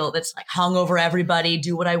big guilt that's like hung over everybody.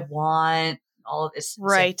 Do what I want. All of this.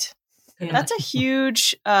 Right. Yeah. That's a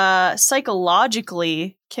huge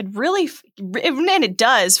psychologically can really and it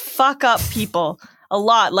does fuck up people a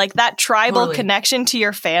lot. Like that tribal Totally. connection to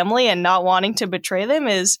your family and not wanting to betray them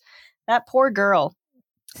is that poor girl.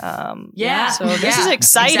 Yeah. So this is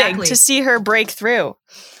exciting exactly. to see her break through.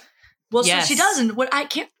 Well, Yes. so she does, and what I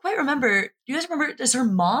can't quite remember. Do you guys remember? Is her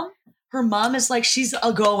mom? Her mom is like she's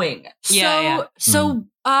going. Yeah, So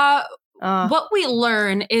Uh, what we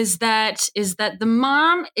learn is that the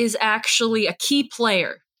mom is actually a key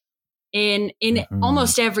player in Mhm.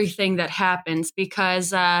 almost everything that happens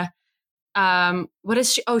because what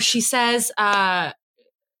is she? Oh, she says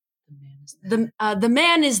the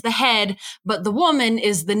man is the head, but the woman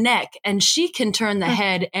is the neck, and she can turn the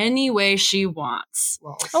head any way she wants.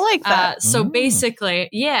 I like that. So Mm. basically,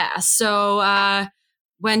 yeah. So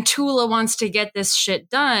when Tula wants to get this shit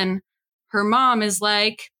done, her mom is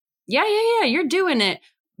like, yeah, you're doing it.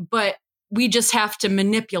 But we just have to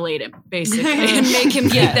manipulate him, basically, and make him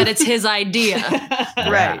think that it's his idea.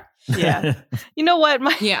 Right. Yeah. You know what?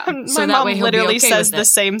 My Yeah. my So that mom way he'll be literally okay says with the it.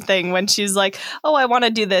 same thing when she's like, "Oh, I want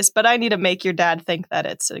to do this, but I need to make your dad think that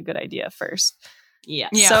it's a good idea first." Yeah.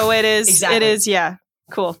 Yeah. So it is. Exactly. It is. Yeah.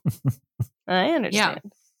 Cool. I understand.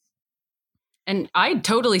 And I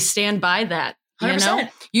totally stand by that. You 100%. know,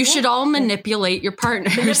 you should all manipulate your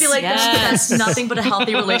partners. Manipulate them. Yes. That's nothing but a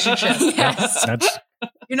healthy relationship. Yes. That's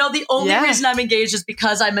You know, the only Yeah. reason I'm engaged is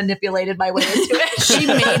because I manipulated my way into it. She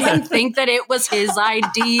made him think that it was his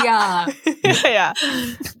idea. Yeah.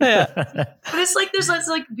 Yeah. But it's like there's this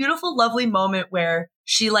like beautiful, lovely moment where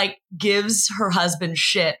she like gives her husband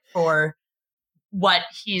shit for what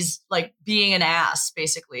he's like being an ass,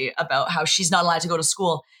 basically, about how she's not allowed to go to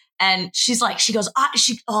school. And she's like, she goes,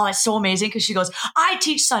 it's so amazing because she goes, I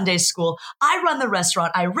teach Sunday school, I run the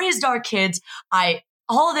restaurant, I raised our kids,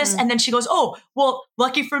 all of this. And then she goes, oh, well,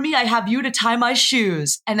 lucky for me, I have you to tie my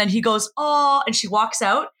shoes. And then he goes, oh, and she walks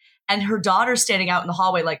out and her daughter's standing out in the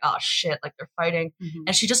hallway like, oh shit, like they're fighting.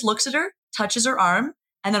 And she just looks at her, touches her arm,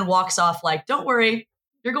 and then walks off like, don't worry,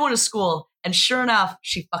 you're going to school. And sure enough,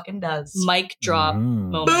 she fucking does. Mic drop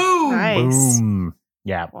Mm. moment. Boom! Nice. Boom.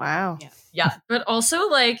 Yeah. Wow. Yeah. But also,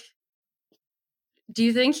 like, do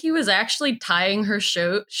you think he was actually tying her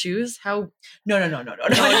shoes? How? No.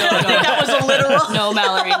 That was a literal. No,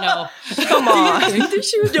 Mallory, no. Come on.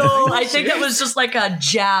 No, I think that was just like a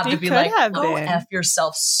jab He to be could like, have go been. F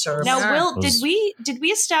yourself, sir. Now, Yeah. Will, Was- did we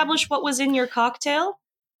establish what was in your cocktail?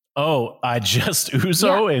 Oh, just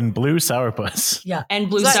Uzo and blue sourpuss. And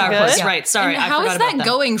blue Is that sourpuss, good? right? Sorry, And I how forgot is about that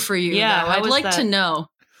going for you? Yeah, though? how I'd was like that? to know.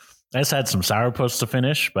 I just had some sourpuss to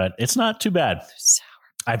finish, but it's not too bad.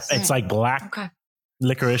 It's like black Okay.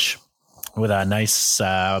 licorice with a nice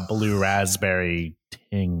blue raspberry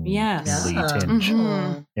ting. Yes. Yeah. tinge.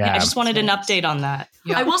 Mhm. Yeah. I just wanted an update on that.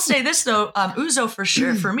 I will say this though, Uzo for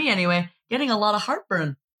sure, for me anyway, getting a lot of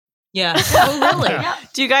heartburn. Yeah. Oh, really? Yeah.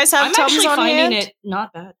 Do you guys have I'm Tums actually on finding hand? it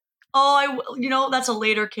not bad. Oh, that's a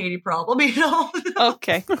later Katie problem, you know?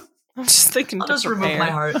 Okay. I'm just thinking. I'll to just remove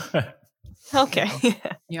my prepare. heart. Okay.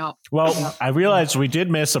 Yeah. Well, I realized we did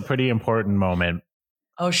miss a pretty important moment.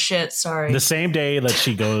 Oh shit, sorry. The same day that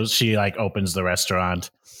she like opens the restaurant,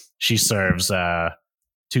 she serves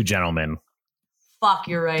two gentlemen. Fuck,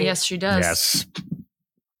 you're right. Yes, she does. Yes.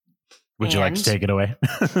 Would you like to And? take it away?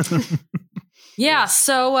 Yeah,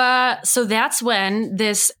 so that's when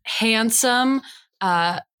this handsome,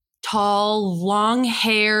 tall,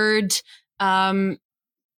 long-haired,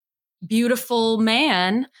 beautiful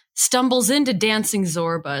man stumbles into Dancing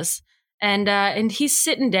Zorbas, and he's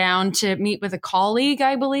sitting down to meet with a colleague,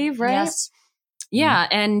 I believe, right? Yes. Yeah,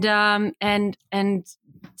 and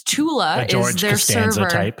Tula A George is their Costanza server.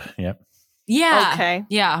 type. Yep. Yeah, Okay.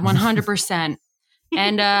 yeah, 100%.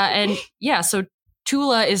 and yeah, so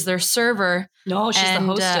Tula is their server. No, she's And,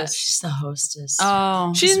 the hostess. She's the hostess.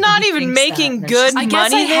 Oh, She's Just not really even thinks that, making and good I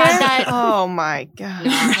guess money I had there. that- Oh my god.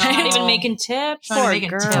 Not even No. making tips. Not even Poor making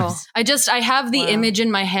girl. tips. I have the Wow. image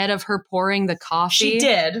in my head of her pouring the coffee. She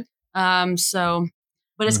did, So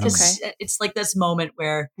but it's because Okay. it's like this moment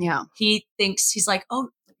where yeah, he thinks he's like, oh,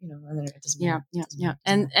 and then it doesn't yeah, matter. yeah, Doesn't yeah.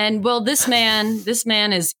 matter. And well, this man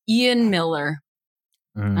is Ian Miller,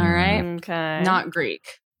 Mm. all right, Okay. not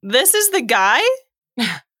Greek. This is the guy?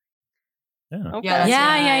 Yeah. Okay.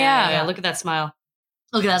 Yeah, Yeah, look at that smile.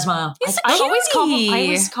 Look at that smile. He's I always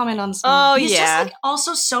cutie. comment on smile. Oh, He's yeah. just like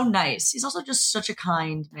also so nice. He's also just such a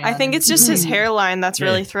kind man. I think it's just his Mhm. hairline that's Yeah.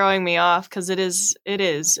 really throwing me off because it is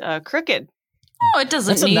crooked. Oh, it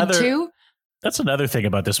doesn't That's need another- to. That's another thing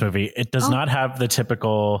about this movie. It does Oh. not have the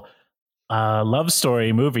typical love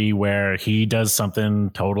story movie where he does something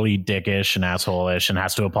totally dickish and asshole-ish and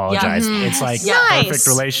has to apologize. Mhm. It's like Yes. perfect Nice.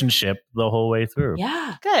 relationship the whole way through.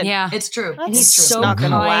 Yeah, Good. Yeah, it's true. That's It's true. so not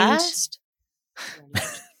gonna kind. last.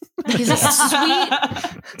 he's a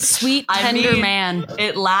sweet, I tender mean- man.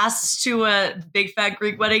 It lasts to a Big Fat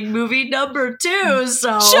Greek Wedding movie number 2.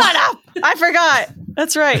 So Shut up! I forgot.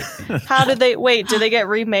 That's right. How did they wait? Did they get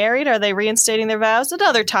remarried? Are they reinstating their vows?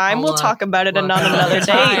 Another time. Oh, we'll look. talk about it on Look, another another date.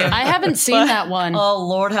 time. I haven't seen But- that one. Oh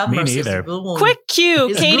Lord, have Me mercy. neither. It's a good one. Quick cue,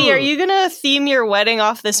 It's Katie. good. Are you gonna theme your wedding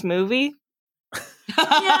off this movie? Yeah,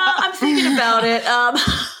 I'm thinking about it.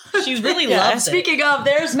 She really Yeah, loves it. Speaking of,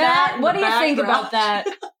 there's Matt. in what the do you think background. about that?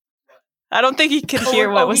 I don't think he could hear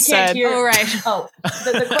what we was can't said. hear- Oh, right. Oh,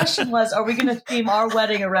 the question was, are we going to theme our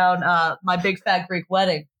wedding around my Big Fat Greek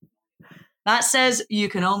Wedding? Matt says you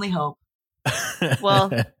can only hope. Well,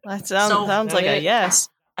 that sounds like a yes.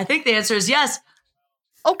 I think the answer is yes.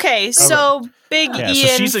 Okay, so Big Yeah, so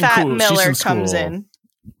Ian she's in Fat cool- she's Miller in comes school. in.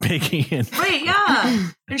 Big Ian. Right, yeah.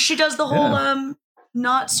 And she does the whole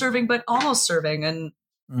not serving but almost serving and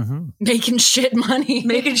Mm-hmm. Making shit money.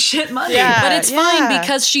 making shit money. Yeah. But it's fine yeah.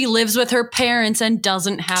 because she lives with her parents and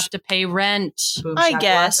doesn't have to pay rent. Boom, I shakalaka.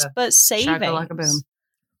 guess, but savings. Shakalaka boom.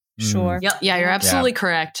 Sure. Yep. Yeah, you're absolutely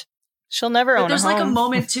correct. She'll never But own there's a home. like a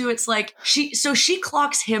moment too. It's like she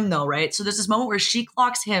clocks him though, right? So there's this moment where she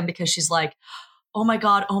clocks him because she's like, oh my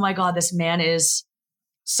god, this man is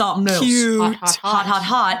something else. Cute.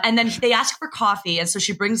 Hot. And then they ask for coffee. And so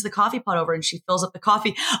she brings the coffee pot over and she fills up the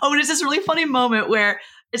coffee. Oh, and it's this really funny moment where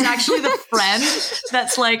it's actually the friend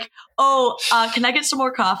that's like, oh, can I get some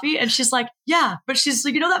more coffee? And she's like, yeah. But she's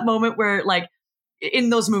like, that moment where like in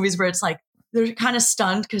those movies where it's like, they're kind of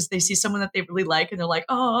stunned because they see someone that they really like and they're like,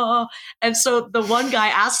 oh. And so the one guy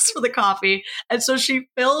asks for the coffee. And so she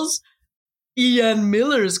fills Ian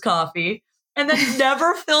Miller's coffee and then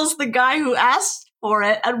never fills the guy who asked for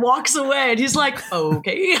it and walks away. And he's like,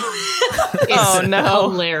 okay. Oh no.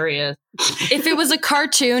 Hilarious. If it was a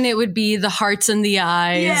cartoon, it would be the hearts and the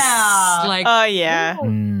eyes. Yeah. Like, Oh yeah.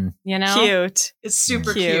 Mm. you know? Cute. It's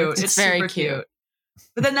super Cute. cute. It's It's very super cute.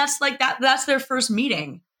 But then that's like that's their first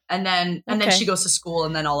meeting. And then Okay. she goes to school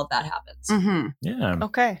and then all of that happens. Mm-hmm. Yeah.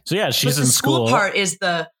 Okay. So yeah, she's But in the school school. part is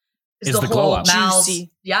the Is the whole glow up. Mal's,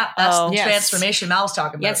 Juicy. yeah, that's Oh. the Yes. transformation Mal was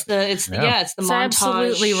talking about. Yeah, it's the Yeah. it's the That's montage.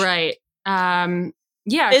 absolutely right.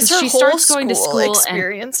 Yeah, Is because her she whole starts going to school school and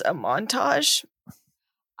experience a montage?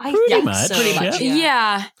 I Pretty think much, so. pretty much,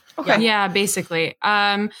 yeah. Okay. Yeah, basically.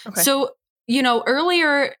 Okay. So,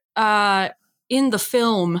 earlier in the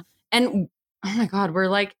film, and oh my God, we're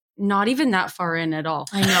like not even that far in at all.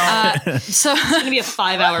 I know. So It's gonna be a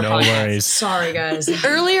 5-hour No podcast. worries. Sorry, guys.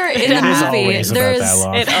 earlier in It the is movie, always about there's that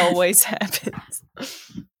long. It always happens.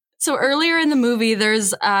 so earlier in the movie,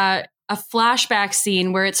 there's a flashback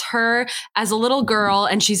scene where it's her as a little girl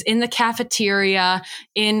and she's in the cafeteria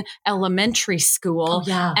in elementary school. Oh,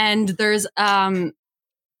 yeah. And there's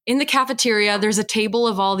in the cafeteria there's a table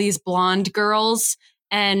of all these blonde girls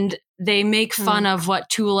and they make fun of what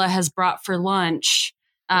Tula has brought for lunch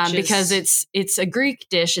Which is- because it's a Greek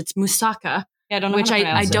dish. It's moussaka, Yeah, I don't know which how to I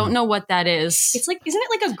pronounce it. don't know what that is. It's like, isn't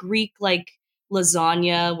it like a Greek like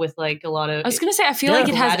lasagna with like a lot of? I was gonna say I feel Yeah. like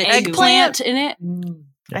it has Eggplant. eggplant in it.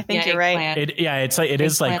 I think Yeah, you're right. eggplant. It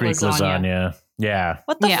is like Greek Eggplant lasagna. Yeah.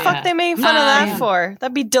 What the Yeah. fuck they made fun of that Yeah. for?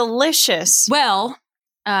 That'd be delicious. Well,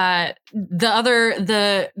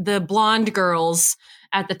 the blonde girls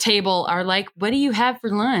at the table are like, what do you have for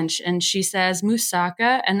lunch? And she says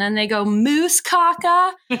moussaka. And then they go, moose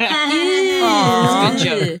caca? Aw.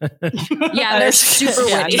 Good joke. Yeah, they're super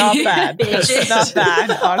witty. Not bad. Not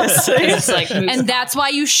bad, honestly. It's like, And that's why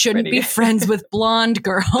you shouldn't be friends with blonde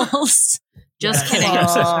girls. Just Yes. kidding. I'm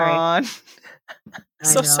so sorry. Aw.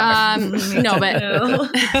 So I know. sorry. No,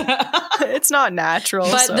 but It's not natural.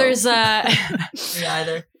 but so. there's a Me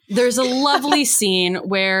either. there's a lovely scene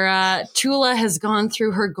where Tula has gone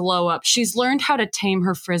through her glow up. She's learned how to tame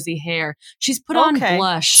her frizzy hair. She's put on Okay.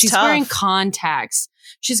 blush. She's Tough. wearing contacts.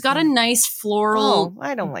 She's got a nice floral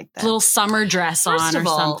I don't like that. little summer dress First on or of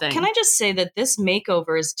all, something. can I just say that this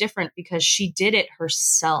makeover is different because she did it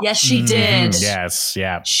herself. Yes, she did. Yes,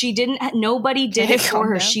 yeah. She didn't, nobody did Okay, it for calm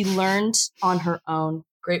her. down. She learned on her own.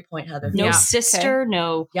 Great point, Heather. No Yeah. sister,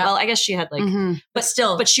 no. Yeah. Well, I guess she had like, Mhm. But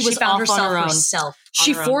still, but she was found off on herself her own. herself.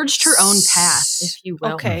 She her own. forged her own path, if you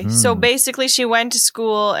will. Okay, Mhm. so basically, she went to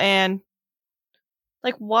school and,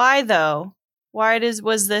 like, why though? Why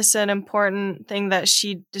was this an important thing that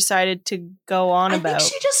she decided to go on I about?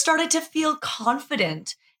 think she just started to feel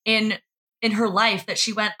confident in her life that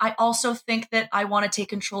she went, I also think that I want to take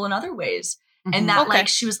control in other ways. Mhm. And that Okay. like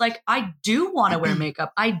she was like, I do want to wear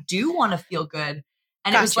makeup. I do want to feel good.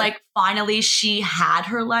 And it was Gotcha. like finally she had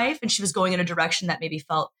her life and she was going in a direction that maybe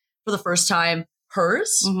felt for the first time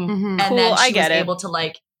hers. Mhm. Mhm. And Cool, then she I get was it. able to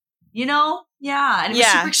like, and it was Yeah,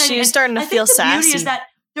 super exciting. she was And starting to I feel think the beauty sassy. is that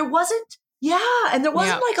there wasn't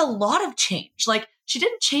like a lot of change. Like she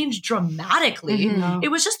didn't change dramatically. Mhm. No. It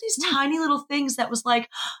was just these tiny little things that was like,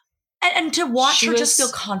 and to watch She her just was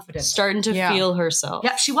feel confident. Starting to Yeah. feel herself.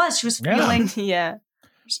 Yeah, she was. She was Yeah. feeling yeah.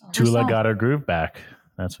 herself. Tula got her groove back.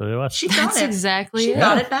 That's what it was. She got That's it. exactly She it.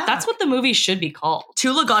 got it back. That's what the movie should be called.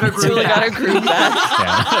 Tula got her groove Tula back. got her groove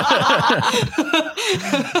back.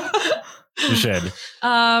 You should.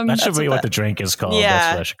 Um, That should That's be what what the drink is called. Yeah,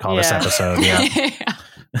 That's what I should call this yeah. episode. Yeah.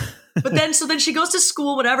 But then, so then she goes to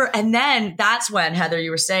school, whatever. And then that's when, Heather, you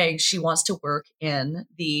were saying she wants to work in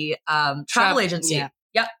the travel agency. Yeah.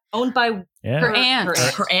 Yep. Owned by Yeah. Her aunt. Her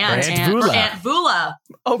aunt. Her Aunt Aunt. Vula. Her Aunt Vula.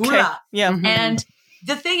 Okay. Vula. Yeah. Mhm. And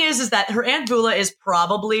the thing is that her Aunt Vula is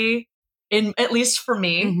probably, at least for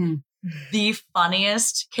me, Mhm. the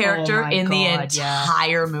funniest character Oh my in the God, yeah.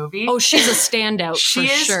 entire movie. Oh, she's a standout she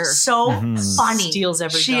for is sure. so Mhm. funny. steals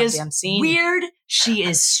every She is goddamn scene. weird. She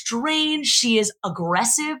is strange. She is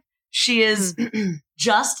aggressive. She is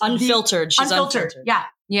just Unfiltered. She's unfiltered. unfiltered. Yeah.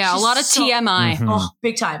 Yeah, She's a lot of so- TMI. Mhm. Oh,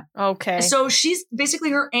 big time. Okay. So she's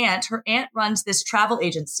basically her aunt. Her aunt runs this travel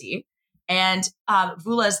agency. And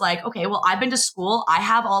Vula is like, okay, well, I've been to school. I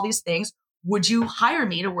have all these things. Would you hire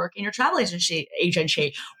me to work in your travel agency?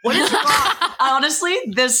 What is wrong? Honestly,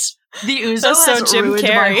 the Uzo That's so has Jim ruined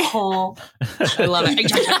Carrey. my whole. I love it.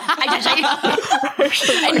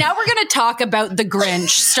 And now we're going to talk about The Grinch,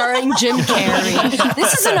 starring Jim Carrey.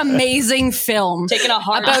 This is an amazing film Taking a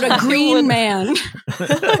hard about a time. green man.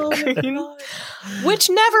 Which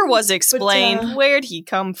never was explained. But, Where'd he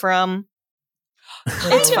come from?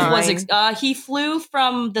 It's fine. he flew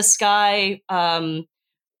from the sky,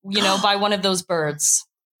 by one of those birds.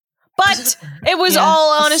 But it was Yeah.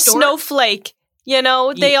 all on A a stork? snowflake. You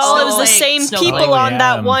know, they Yeah. all, it was the Snowflake. same Snowflake. people Oh, on yeah.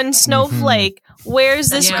 that one snowflake. Where's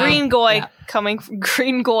this Yeah. green guy Yeah. coming from?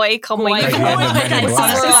 Green guy coming Guy. from? Yeah, the men in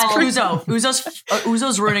black.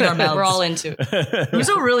 Uzo's ruining our mouths. We're all into it.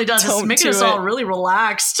 Uzo really does. It's Don't making do us all it. really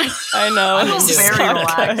relaxed. I know. I'm it's very not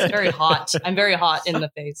relaxed. good. It's very hot. I'm very hot in the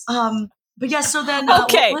face. But yeah, so then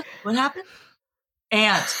Okay. what happened?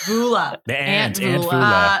 Aunt Vula. The Aunt Aunt Vula.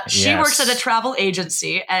 Vula. She Yes. works at a travel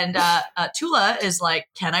agency, and Tula is like,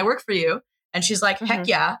 "Can I work for you?" And she's like, "Heck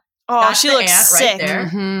yeah!" Oh, That's she the looks aunt right sick. there.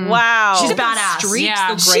 Mhm. Wow. She's Look at the badass. Streaks,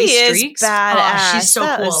 Yeah. the gray She is streaks. badass. Oh, she's so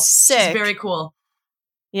That cool. is sick. She's very cool.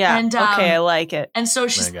 yeah. And, okay, I like it. And so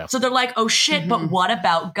There you go. so they're like, "Oh shit!" But Mhm. what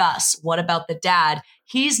about Gus? What about the dad?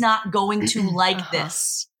 He's not going to like Uh-huh.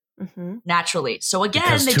 this Mm-hmm. naturally. So again,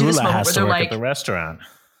 Because they do this Tula moment has where to they're work like, at the restaurant.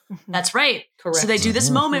 "That's right." Correct. So they do this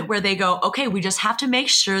Mhm. moment where they go, "Okay, we just have to make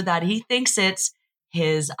sure that he thinks it's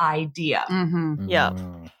his idea." Mhm. Yeah.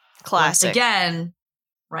 Mm. Classic. Once again,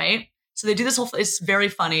 right? So they do this whole, it's very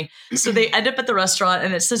funny. So they end up at the restaurant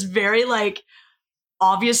and it's this very like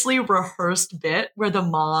obviously rehearsed bit where the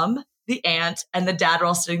mom, the aunt, and the dad are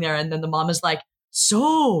all sitting there. And then the mom is like,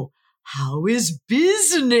 "So how is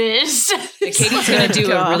business?" Katie's going to do a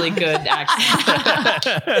God. really good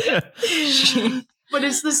accent. But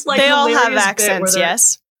it's this like they all have hilarious bit where accents, they're-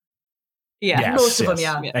 yes. Yeah. Yes, most of them,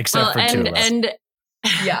 yes. yeah. Except Well, for and Tula.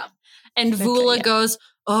 Yeah. and Vula yeah. goes,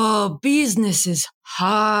 "Oh, business is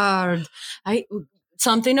hard.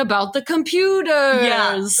 Something about the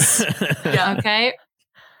computers." Yeah. Okay.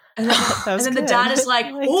 And That was then the good. dad is like,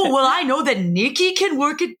 I liked oh, it. well, I know that Nikki can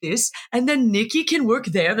work at this, and then Nikki can work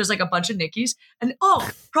there. There's like a bunch of Nikkis, and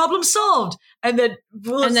problem solved. And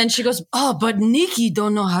then she goes, oh, but Nikki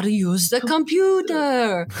don't know how to use the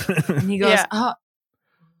computer. And he goes, Yeah.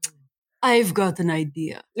 I've got an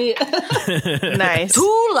idea. Nice.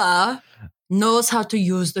 Tula knows how to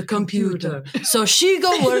use the computer. So she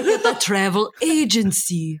go work at the travel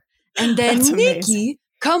agency. And then That's Nikki amazing.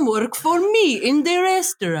 come work for me in the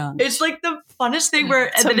restaurant. it's like the funnest thing where,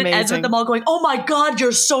 It's and then it ends with amazing. them all going, "Oh my God,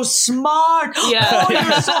 you're so smart! Yeah. Oh,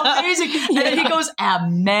 you're so amazing!" And then he goes,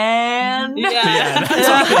 "Man." Yeah.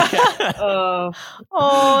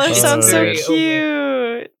 Oh, it It's sounds so very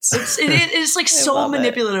cute. It's like so love it.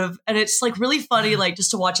 manipulative, and it's like really funny, like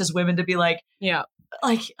just to watch as women to be like, Yeah.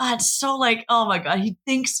 it's so like, oh my God, he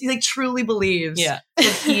like truly believes Yeah. that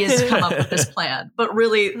he has come up with this plan, but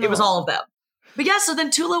really it was all of them. But yeah, so then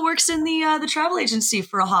Tula works in the travel agency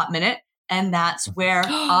for a hot minute, and that's where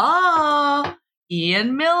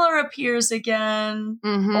Ian Miller appears again.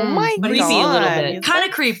 Mhm. Oh my But god. creepy a little bit. He's Kind like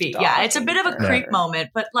of creepy, yeah. It's a bit of a stalking creep her. moment,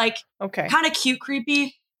 but like Okay. kind of cute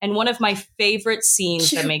creepy. And one of my favorite scenes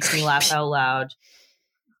that Cute makes me laugh out loud.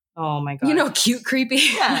 Oh my god. You know, cute, creepy.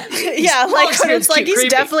 Yeah, Yeah, Well, like it's when it's like cute, he's creepy.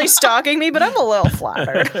 definitely stalking me, but I'm a little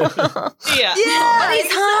flattered. yeah. Yeah, But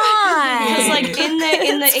he's hot. Because like in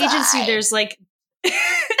the It's agency, fine. there's like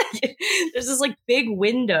there's this like big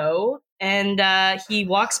window, and he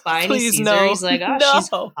walks by and he Please sees no. her. He's like, oh, No. she's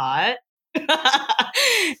hot.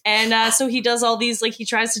 And so he does all these, like he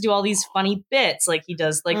tries to do all these funny bits, like he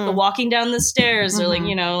does like the walking down the stairs, or like Mhm.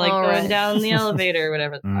 you know like All going right. down the elevator or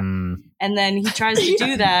whatever. Mm. And then he tries to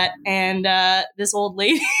do that, and this old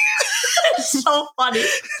lady, it's so funny.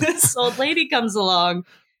 this old lady comes along.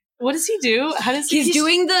 What does he do? How does he? He's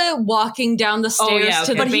doing the walking down the stairs yeah,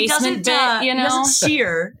 to okay. the But he basement doesn't, bit, you he know? doesn't see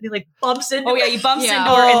her. He like bumps into Oh yeah, her. he bumps Yeah.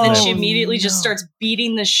 into her, and then she Oh, immediately just no. starts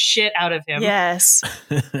beating the shit out of him. Yes.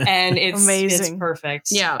 And it's Amazing. perfect.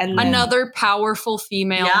 Yeah, and then, another powerful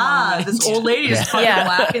female. Yeah, moment. this old lady is fucking Yeah.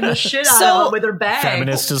 whacking the shit out So- of him with her bag.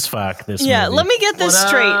 Feminist as fuck. This Yeah, movie. let me get this What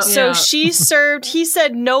straight. up? So Yeah. he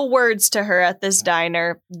said no words to her at this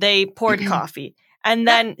diner. They poured coffee. And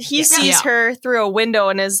then he sees Yeah. her through a window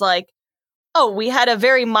and is like, oh, we had a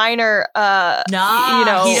very minor, Nah, you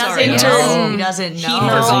know, he doesn't inter- know. He doesn't he know.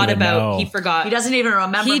 forgot even about. know. He forgot. He doesn't even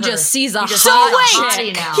remember. He her. just sees a He just hot sees a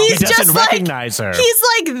wait, hottie now. He he's doesn't just like- recognize her. he's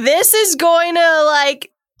like, this is going to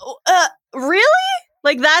like, really?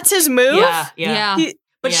 Like that's his move? Yeah, yeah. Yeah. He-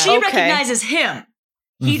 but Yeah. she Okay. recognizes him.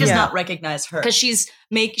 He does Yeah. not recognize her. Because she's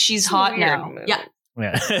It's a hot weird now. move. Yeah.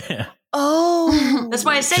 Yeah. Oh. That's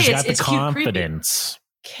why I say She's it's got the it's cute, creepy. confidence.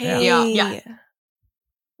 Okay. Yeah.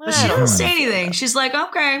 But she Wow. doesn't say anything. She's like,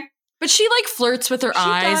 okay. But she like flirts with her She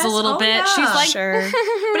eyes does. a little Oh, bit. yeah. She's like, Sure.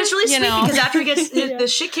 But it's really You sweet know. because after he gets Yeah. the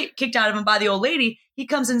shit kicked out of him by the old lady, he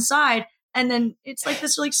comes inside, and then it's like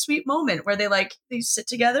this like sweet moment where they sit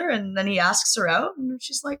together, and then he asks her out, and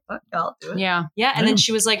she's like, "Fuck, I'll do it." yeah. Yeah, and then Yeah.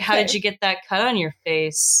 she was like, "How did you get that cut on your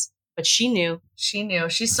face?" But she knew. She knew.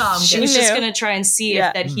 She saw him. She get was just knew. gonna try and see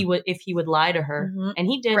Yeah. if he would lie to her, Mhm. and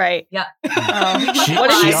he did. Right. Yeah. She- What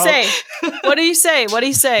did she he al- say? What did he say? What did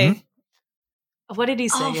he say? Hmm? What did he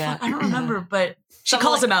say? Oh, yeah, fuck, I don't remember, but she Something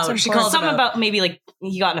calls like- him out. some She point. calls him something out. about maybe like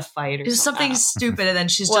he got in a fight or It was something. something stupid, and then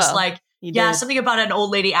she's just Well, like, He "Yeah, did. something about an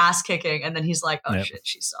old lady ass kicking," and then he's like, "Oh Yep. shit,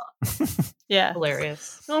 she saw." Yeah.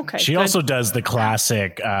 Hilarious. Okay. She good. also does the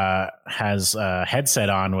classic, has a headset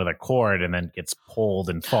on with a cord and then gets pulled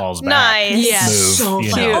and falls back. Nice. Yes. Move, So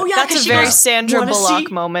you funny. know. Oh yeah, That's 'cause a she very goes, Sandra "Wanna Bullock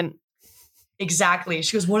see?" moment. Exactly.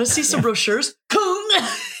 She goes, "Want to see some brochures?" Kung.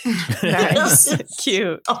 Nice.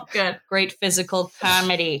 Cute. Oh, good. Great physical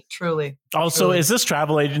comedy. Truly. Also, Really. is this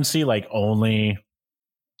travel agency like only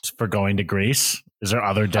for going to Greece? Is there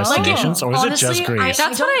other destinations, or is honestly, it just Greece?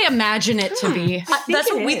 That's what I imagine it to be. That's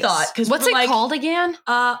it what we is. thought. Because What's it called again?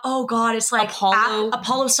 Oh god, it's like Apollo?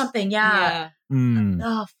 Apollo something. Yeah. Hmm.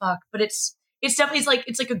 Oh fuck, but it's definitely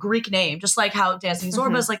it's like a Greek name, just like how Dancing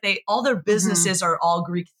Zorba is like all their businesses are all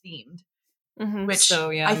Greek themed. Mhm. Which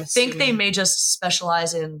So, yeah, I I'm think they assuming. may just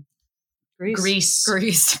specialize in Greece.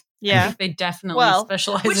 Greece. Yeah. They definitely Well,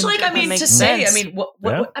 specialize Which, in like, I Greece. mean, makes to say, sense. I mean,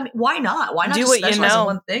 Yeah. I mean, why not? Why not Do just what you specialize know. in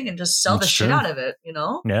one thing and just sell the That's shit true. out of it? You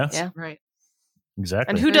know? Yeah, Yeah. right.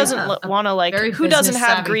 exactly. And who Very- doesn't yeah. want to like? Very Who doesn't business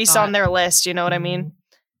have savvy Greece thought. on their list? You know what I mean?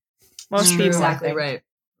 Most True. people. I Exactly think. right.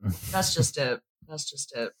 That's just it. That's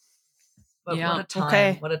just it. But Yeah. what a time!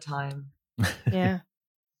 Okay. What a time! Yeah.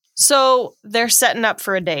 So they're setting up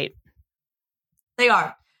for a date. They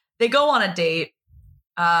are. They go on a date.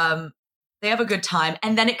 They have a good time,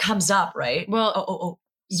 and then it comes up, right? Well, Oh.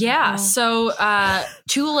 Yeah. So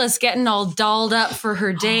Tula's getting all dolled up for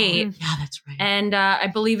her date. Yeah, that's right. And I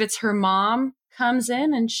believe it's her mom comes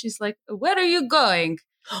in and she's like, "Where are you going?"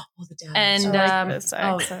 Oh, the dad. And I like this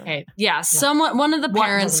accent. okay, yeah, one of the What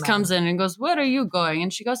parents doesn't comes in and goes, "Where are you going?"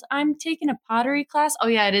 And she goes, "I'm taking a pottery class." Oh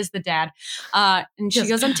yeah, it is the dad. And she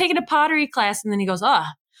goes, "I'm taking a pottery class." And then he goes,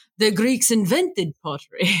 "The Greeks invented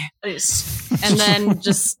pottery." And then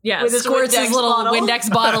just With his squirts his Windex little bottle.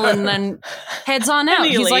 Windex bottle and then heads on out.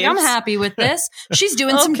 And he He's like, "I'm leaves. happy with this." She's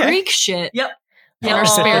doing some Okay. Greek shit Yep. in her Aw.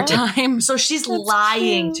 spare time. So she's That's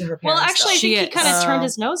lying cute. to her Well, parents. actually, I She think he kind of is. turned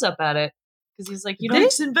his nose up at it because he's like, you the don't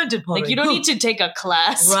Greeks invented pottery. like you don't need to take a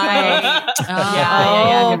class, Right. Oh.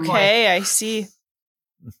 Yeah, good point. Okay, I see.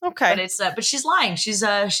 Okay. But it's but she's lying. She's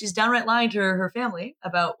downright lying to her family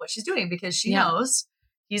about what she's doing because she Yeah. knows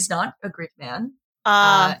he's not a Greek man,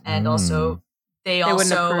 and Mm. also they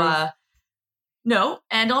wouldn't also approve. no,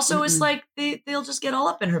 and also it's Mm-mm. like they'll just get all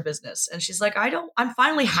up in her business, and she's like, I'm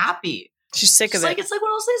finally happy. She's sick She's of like, it. it's like one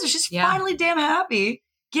of those things where she's Yeah. finally damn happy.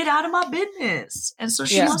 Get out of my business, and so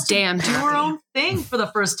she Yeah. wants to Damn do her happy. own thing for the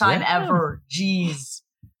first time Yeah. ever. Jeez.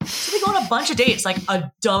 So they go on a bunch of dates, like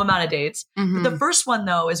a dumb amount of dates. Mhm. The first one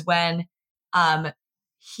though is when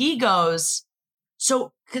he goes,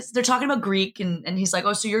 so because they're talking about Greek and he's like,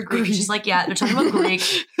 "Oh, so you're Greek?" And she's like, "Yeah." They're talking about Greek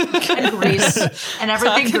and Greece and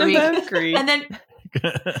everything Talking Greek. about Greek. And then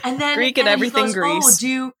Greek and then everything he goes, Greece.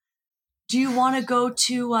 "Oh, do you want to go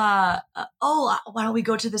to why don't we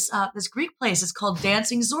go to this this Greek place? It's called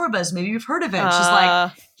Dancing Zorba's. Maybe you've heard of it." And she's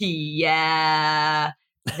like, "Yeah,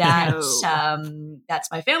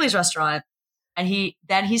 that's my family's restaurant." And he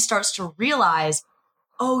starts to realize,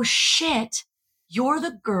 "Oh shit, you're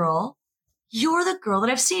the girl that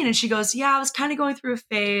I've seen." And she goes, "Yeah, I was kind of going through a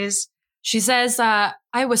phase." She says, "I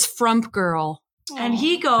was frump girl." And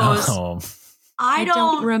he goes, Oh. I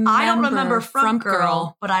don't remember remember Front Frump Girl,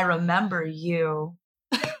 Girl. but I remember you.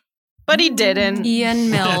 but he didn't. Ian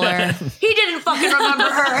Miller. He didn't fucking remember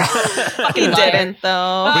her. He didn't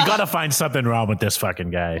though. We gotta find something wrong with this fucking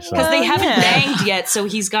guy. So. because they haven't Yeah. banged yet, so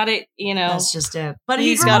he's got it. You know, That's just it. But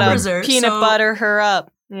He's he got remembers to her. peanut so- butter her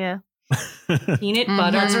up. Yeah. peanut Mhm.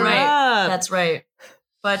 butter. That's right. up. That's right.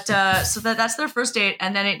 But so that's their first date,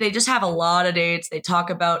 and then they just have a lot of dates. They talk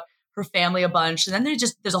about her family a bunch, and then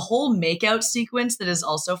there's a whole makeout sequence that is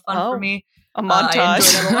also fun Oh. for me. A I montage.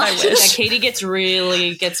 enjoyed it a lot. I Yeah, wish. Katie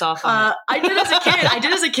gets off on it. I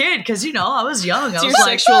did as a kid because I was young. It's I your was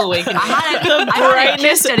like, sexual awakening. I hadn't brightness-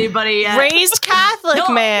 kissed anybody yet. Raised Catholic No.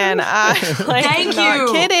 man. Like, Thank not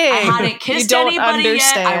you. Kidding. I hadn't kissed you don't anybody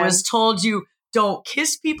understand. yet. I was told you don't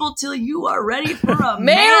kiss people till you are ready for a man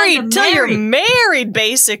married to till you're marry. married,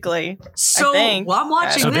 basically. So think. while I'm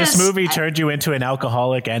watching So this movie I- turned you into an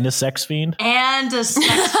alcoholic and a sex fiend? and a sex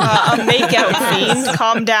A makeout fiend.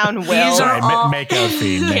 Calm down, Will. These are Sorry, all- make out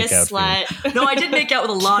fiend. Make Kiss out fiend. slut. No, I did make out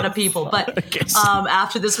with a lot of people, but Kiss.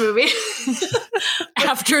 after this movie,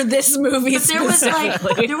 After this movie, but there was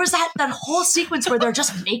specifically. there was that whole sequence where they're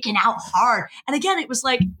just making out hard. And again, it was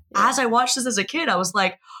like as I watched this as a kid, I was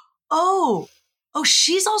like, oh,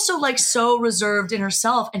 she's also like so reserved in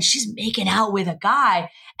herself, and she's making out with a guy,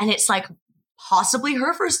 and it's like possibly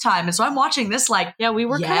her first time. And so I'm watching this like, Yeah, we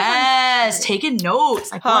were yes, taking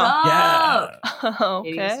notes. Like, Huh. what up? Yeah.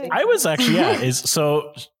 Okay. I was actually,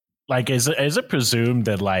 is it presumed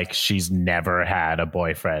that like she's never had a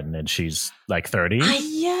boyfriend and she's like 30?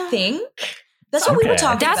 I think that's what we were Okay.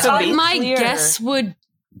 talking That's about. what be my clear. guess would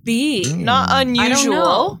be. Not I don't unusual.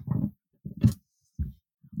 know.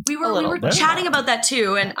 We A were little bit. chatting about that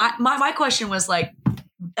too, and my question was like,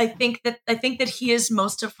 I think that he is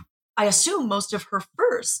I assume most of her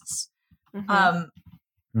firsts. Mhm.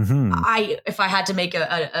 Mhm. If I had to make an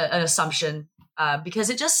assumption, because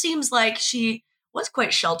it just seems like she was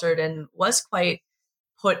quite sheltered and was quite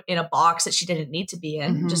put in a box that she didn't need to be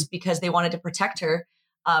in, Mhm. just because they wanted to protect her.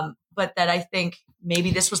 But that I think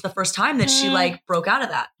maybe this was the first time that she like broke out of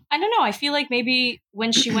that. I don't know. I feel like maybe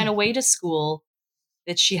when she went away to school,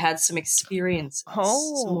 that she had some experiences,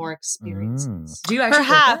 Oh. some more experiences. Do you actually think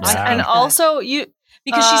Perhaps. that? Yeah. And also, you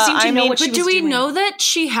Because she seemed to I know mean, what she But was do we doing. know that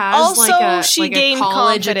she has Also, like she a gained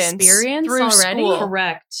college confidence experience through already? school.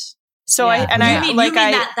 Correct. So Yeah. I You mean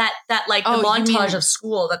that like Oh, the you montage mean- of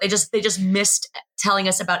school that they just missed telling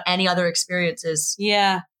us about any other experiences.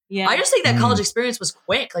 Yeah. Yeah. I just think that Mm. college experience was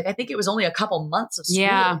quick. Like I think it was only a couple months of school.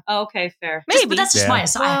 Yeah. Oh, okay, fair. Just- Maybe. but that's just Yeah. my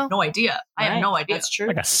assumption. I Well, have no idea. I have Right. no idea. That's true.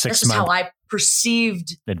 Like a That's 6 just how month I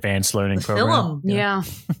perceived advanced learning the program. film. Yeah.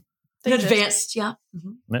 They just- Advanced, yeah.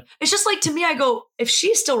 Mhm. Yeah. It's just like to me, I go, if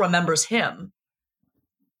she still remembers him,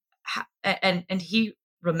 and he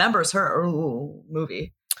remembers her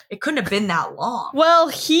movie. it couldn't have been that long. Well,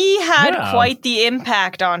 he had Yeah. quite the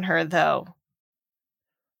impact on her, though.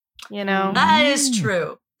 You know, That is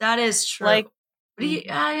true. That is true. like but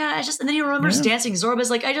I just, and then he remembers Yeah. dancing.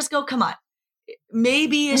 Zorba's like, I just go, come on.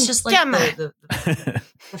 Maybe it's just like Come on. the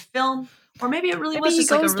film, or maybe it really Maybe was he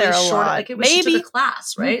just like a goes really there a short, lot. like it was she Maybe. took a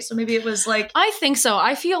class, right? So maybe it was like, I think so.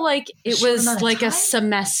 I feel like it Short was amount of like a time?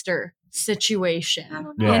 semester situation. I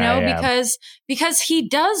don't know. You know, Yeah. because he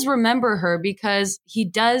does remember her, because he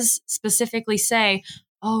does specifically say,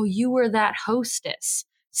 "Oh, you were that hostess."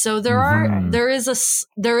 So Mhm.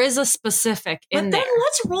 there is a specific in But there. then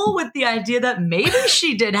let's roll with the idea that maybe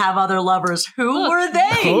she did have other lovers. Who Look, were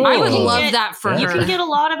they? Ooh. I would Oh. love that for You her. can get a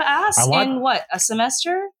lot of ass I want- in what, a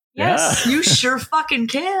semester? Yeah. Yes. You sure fucking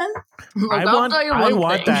can. I I'll want, tell you I one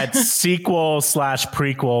want thing. that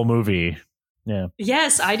sequel/prequel movie. Yeah.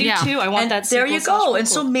 Yes, I do Yeah. too. I want And that. there you go. sequel/prequel. And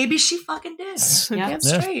so maybe she fucking did. Yeah. Damn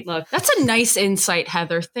Yeah. straight. Look, That's a nice insight,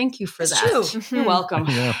 Heather. Thank you for It's that. true. you're welcome.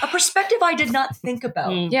 Yeah. A perspective I did not think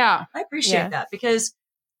about. Mm. Yeah. I appreciate Yeah. that because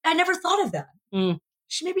I never thought of that. Mm.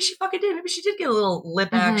 Maybe she fucking did. Maybe she did get a little lip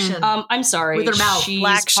Mhm. action. I'm sorry. With her mouth. She's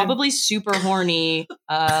Laction. probably super horny.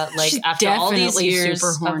 Like She's after all these definitely years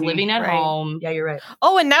super of horny. living at Right. home. yeah, you're right.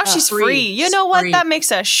 oh, and now she's free. free. You know what? Free. That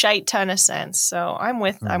makes a shite ton of sense. So I'm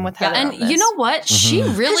with Yeah, Heather. And on this. you know what? She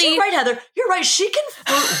Mhm. really You're right, Heather. You're right. She can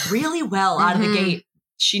flirt really well out of the Mhm. gate.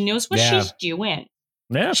 She knows what Yeah. she's doing.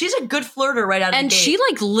 Yeah. She's a good flirter right out of and the gate. she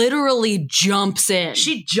like literally jumps in.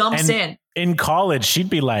 She jumps And- in. In college, she'd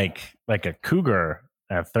be like a cougar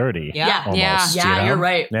at 30. Yeah. Almost, Yeah. you Yeah, know? you're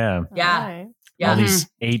right. Yeah. Yeah. Alright. Yeah. All these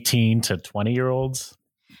 18 to 20-year-olds.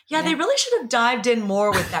 Yeah, they really should have dived in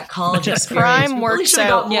more with that college The experience. prime We really works should have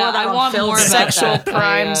got out. more Yeah, of that I on want film more set. about Sexual that.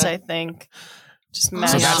 primes, I I think. Just So So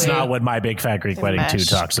mash that's it. not what My Big Fat Greek The Wedding 2 mesh.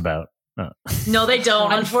 talks about. No, they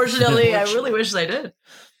don't. Unfortunately, I really wish they did.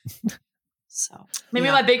 So Maybe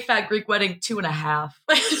yeah. My Big Fat Greek Wedding 2.5.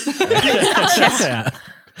 yeah.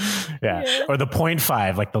 Yeah. Or the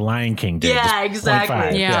 0.5, like the Lion King did. Yeah, Just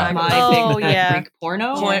exactly. 0.5. Yeah. my Oh, big fat yeah. Greek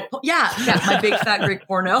porno. Yeah, My Big Fat Greek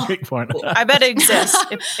porno. Greek porn. I bet it exists.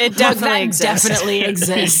 It definitely that exists. definitely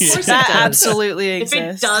exists. Of course That it does. absolutely If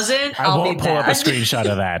exists. it doesn't, I I'll won't be pull up a mad. screenshot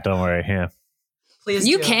of that. Don't worry. Yeah. Please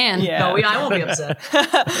You do. can. Yeah. No, I won't be upset.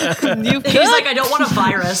 You He's like, I don't want a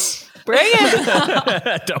virus. bring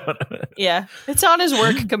it. Don't- Yeah, it's on his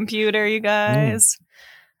work computer, you guys.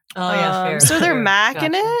 Oh, yeah, fair. So they're fair.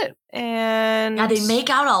 macking Gotcha. it, and Yeah, they make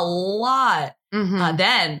out a lot. Mhm.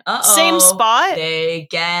 Then, same spot. They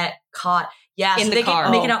get caught. Yeah, In so the they car.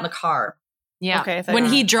 get making out in the car Yeah. Okay, I thought when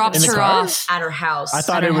you he were- drops In the her car? off. at her house. I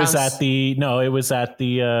thought At it her was house. at the it was at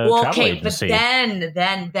the well, travel okay, agency. but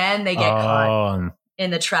then they get caught Oh,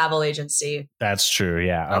 in the travel agency. that's true.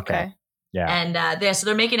 Yeah. Okay. Okay. Yeah. And so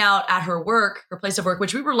they're making out at her work, her place of work,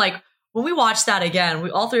 which we were like, when we watched that again,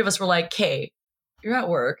 all three of us were like, "Kay, you're at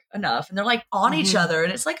work enough." And they're like on each Mhm. other.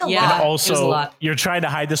 And it's like a Yeah. lot. And it was a also, lot. you're trying to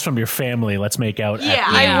hide this from your family. Let's make out. Yeah.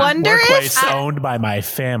 At the I wonder workplace if owned by my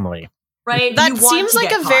family. Right? that You want seems to like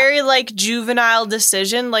get a caught. very like juvenile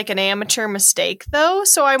decision, like an amateur mistake, though.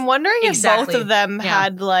 So I'm wondering if Exactly. both of them Yeah.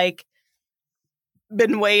 had like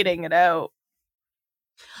been waiting it out,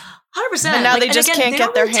 100%. but now Like, they and just again, can't they get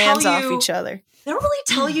don't their really tell hands off you- each other. They don't really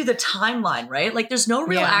tell you the timeline, right? Like there's no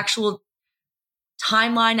real Yeah. actual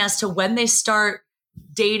timeline as to when they start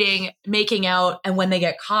dating, making out, and when they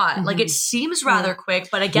get caught. Like Mhm. it seems rather quick,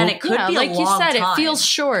 but again, Well, it could Yeah, be like a you long said, time. it feels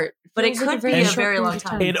short. But it Feels like could be a short very period long of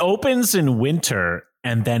time. It opens in winter,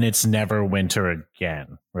 and then it's never winter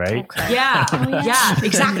again, right? Okay. Yeah, yeah,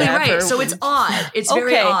 exactly Never right. So it's odd. It's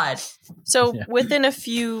very Okay. odd. So Yeah. within a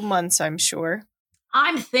few months, I'm sure.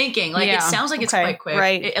 I'm thinking like Yeah. it sounds like it's Okay, quite quick.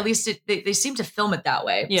 right. At least they seem to film it that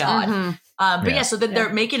way. It's Yeah. odd. Mhm. But Yeah. yeah, so then they're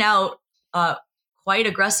making out quite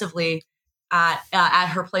aggressively at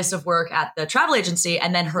her place of work at the travel agency,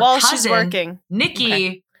 and then her While cousin she's working.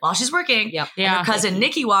 Nikki, while she's working, Yep. and Yeah. her cousin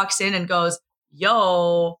Nikki walks in and goes,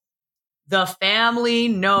 "Yo, the family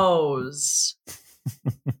knows."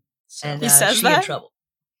 And He says she in that? trouble.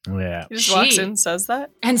 Yeah. He just walks She- in and says that.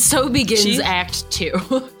 And so begins She- Act 2.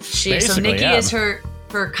 So Basically, Nikki yeah. is her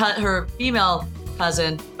female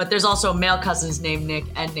cousin, but there's also male cousins named Nick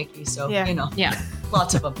and Nikki. So Yeah. you know, Yeah.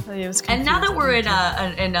 lots of them. It was And now that confusing.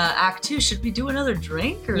 we're in Act 2, should we do another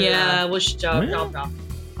drink? Or Yeah, we should jump. Yeah.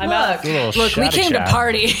 I'm Look, out. A little Look, we shotty came shot. to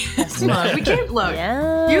party. look, we came. Look,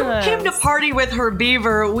 you came to Yes. party with her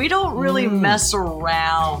beaver. We don't really mess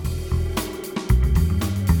around.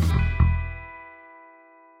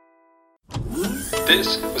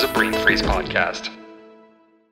 This was a Brain Freeze podcast.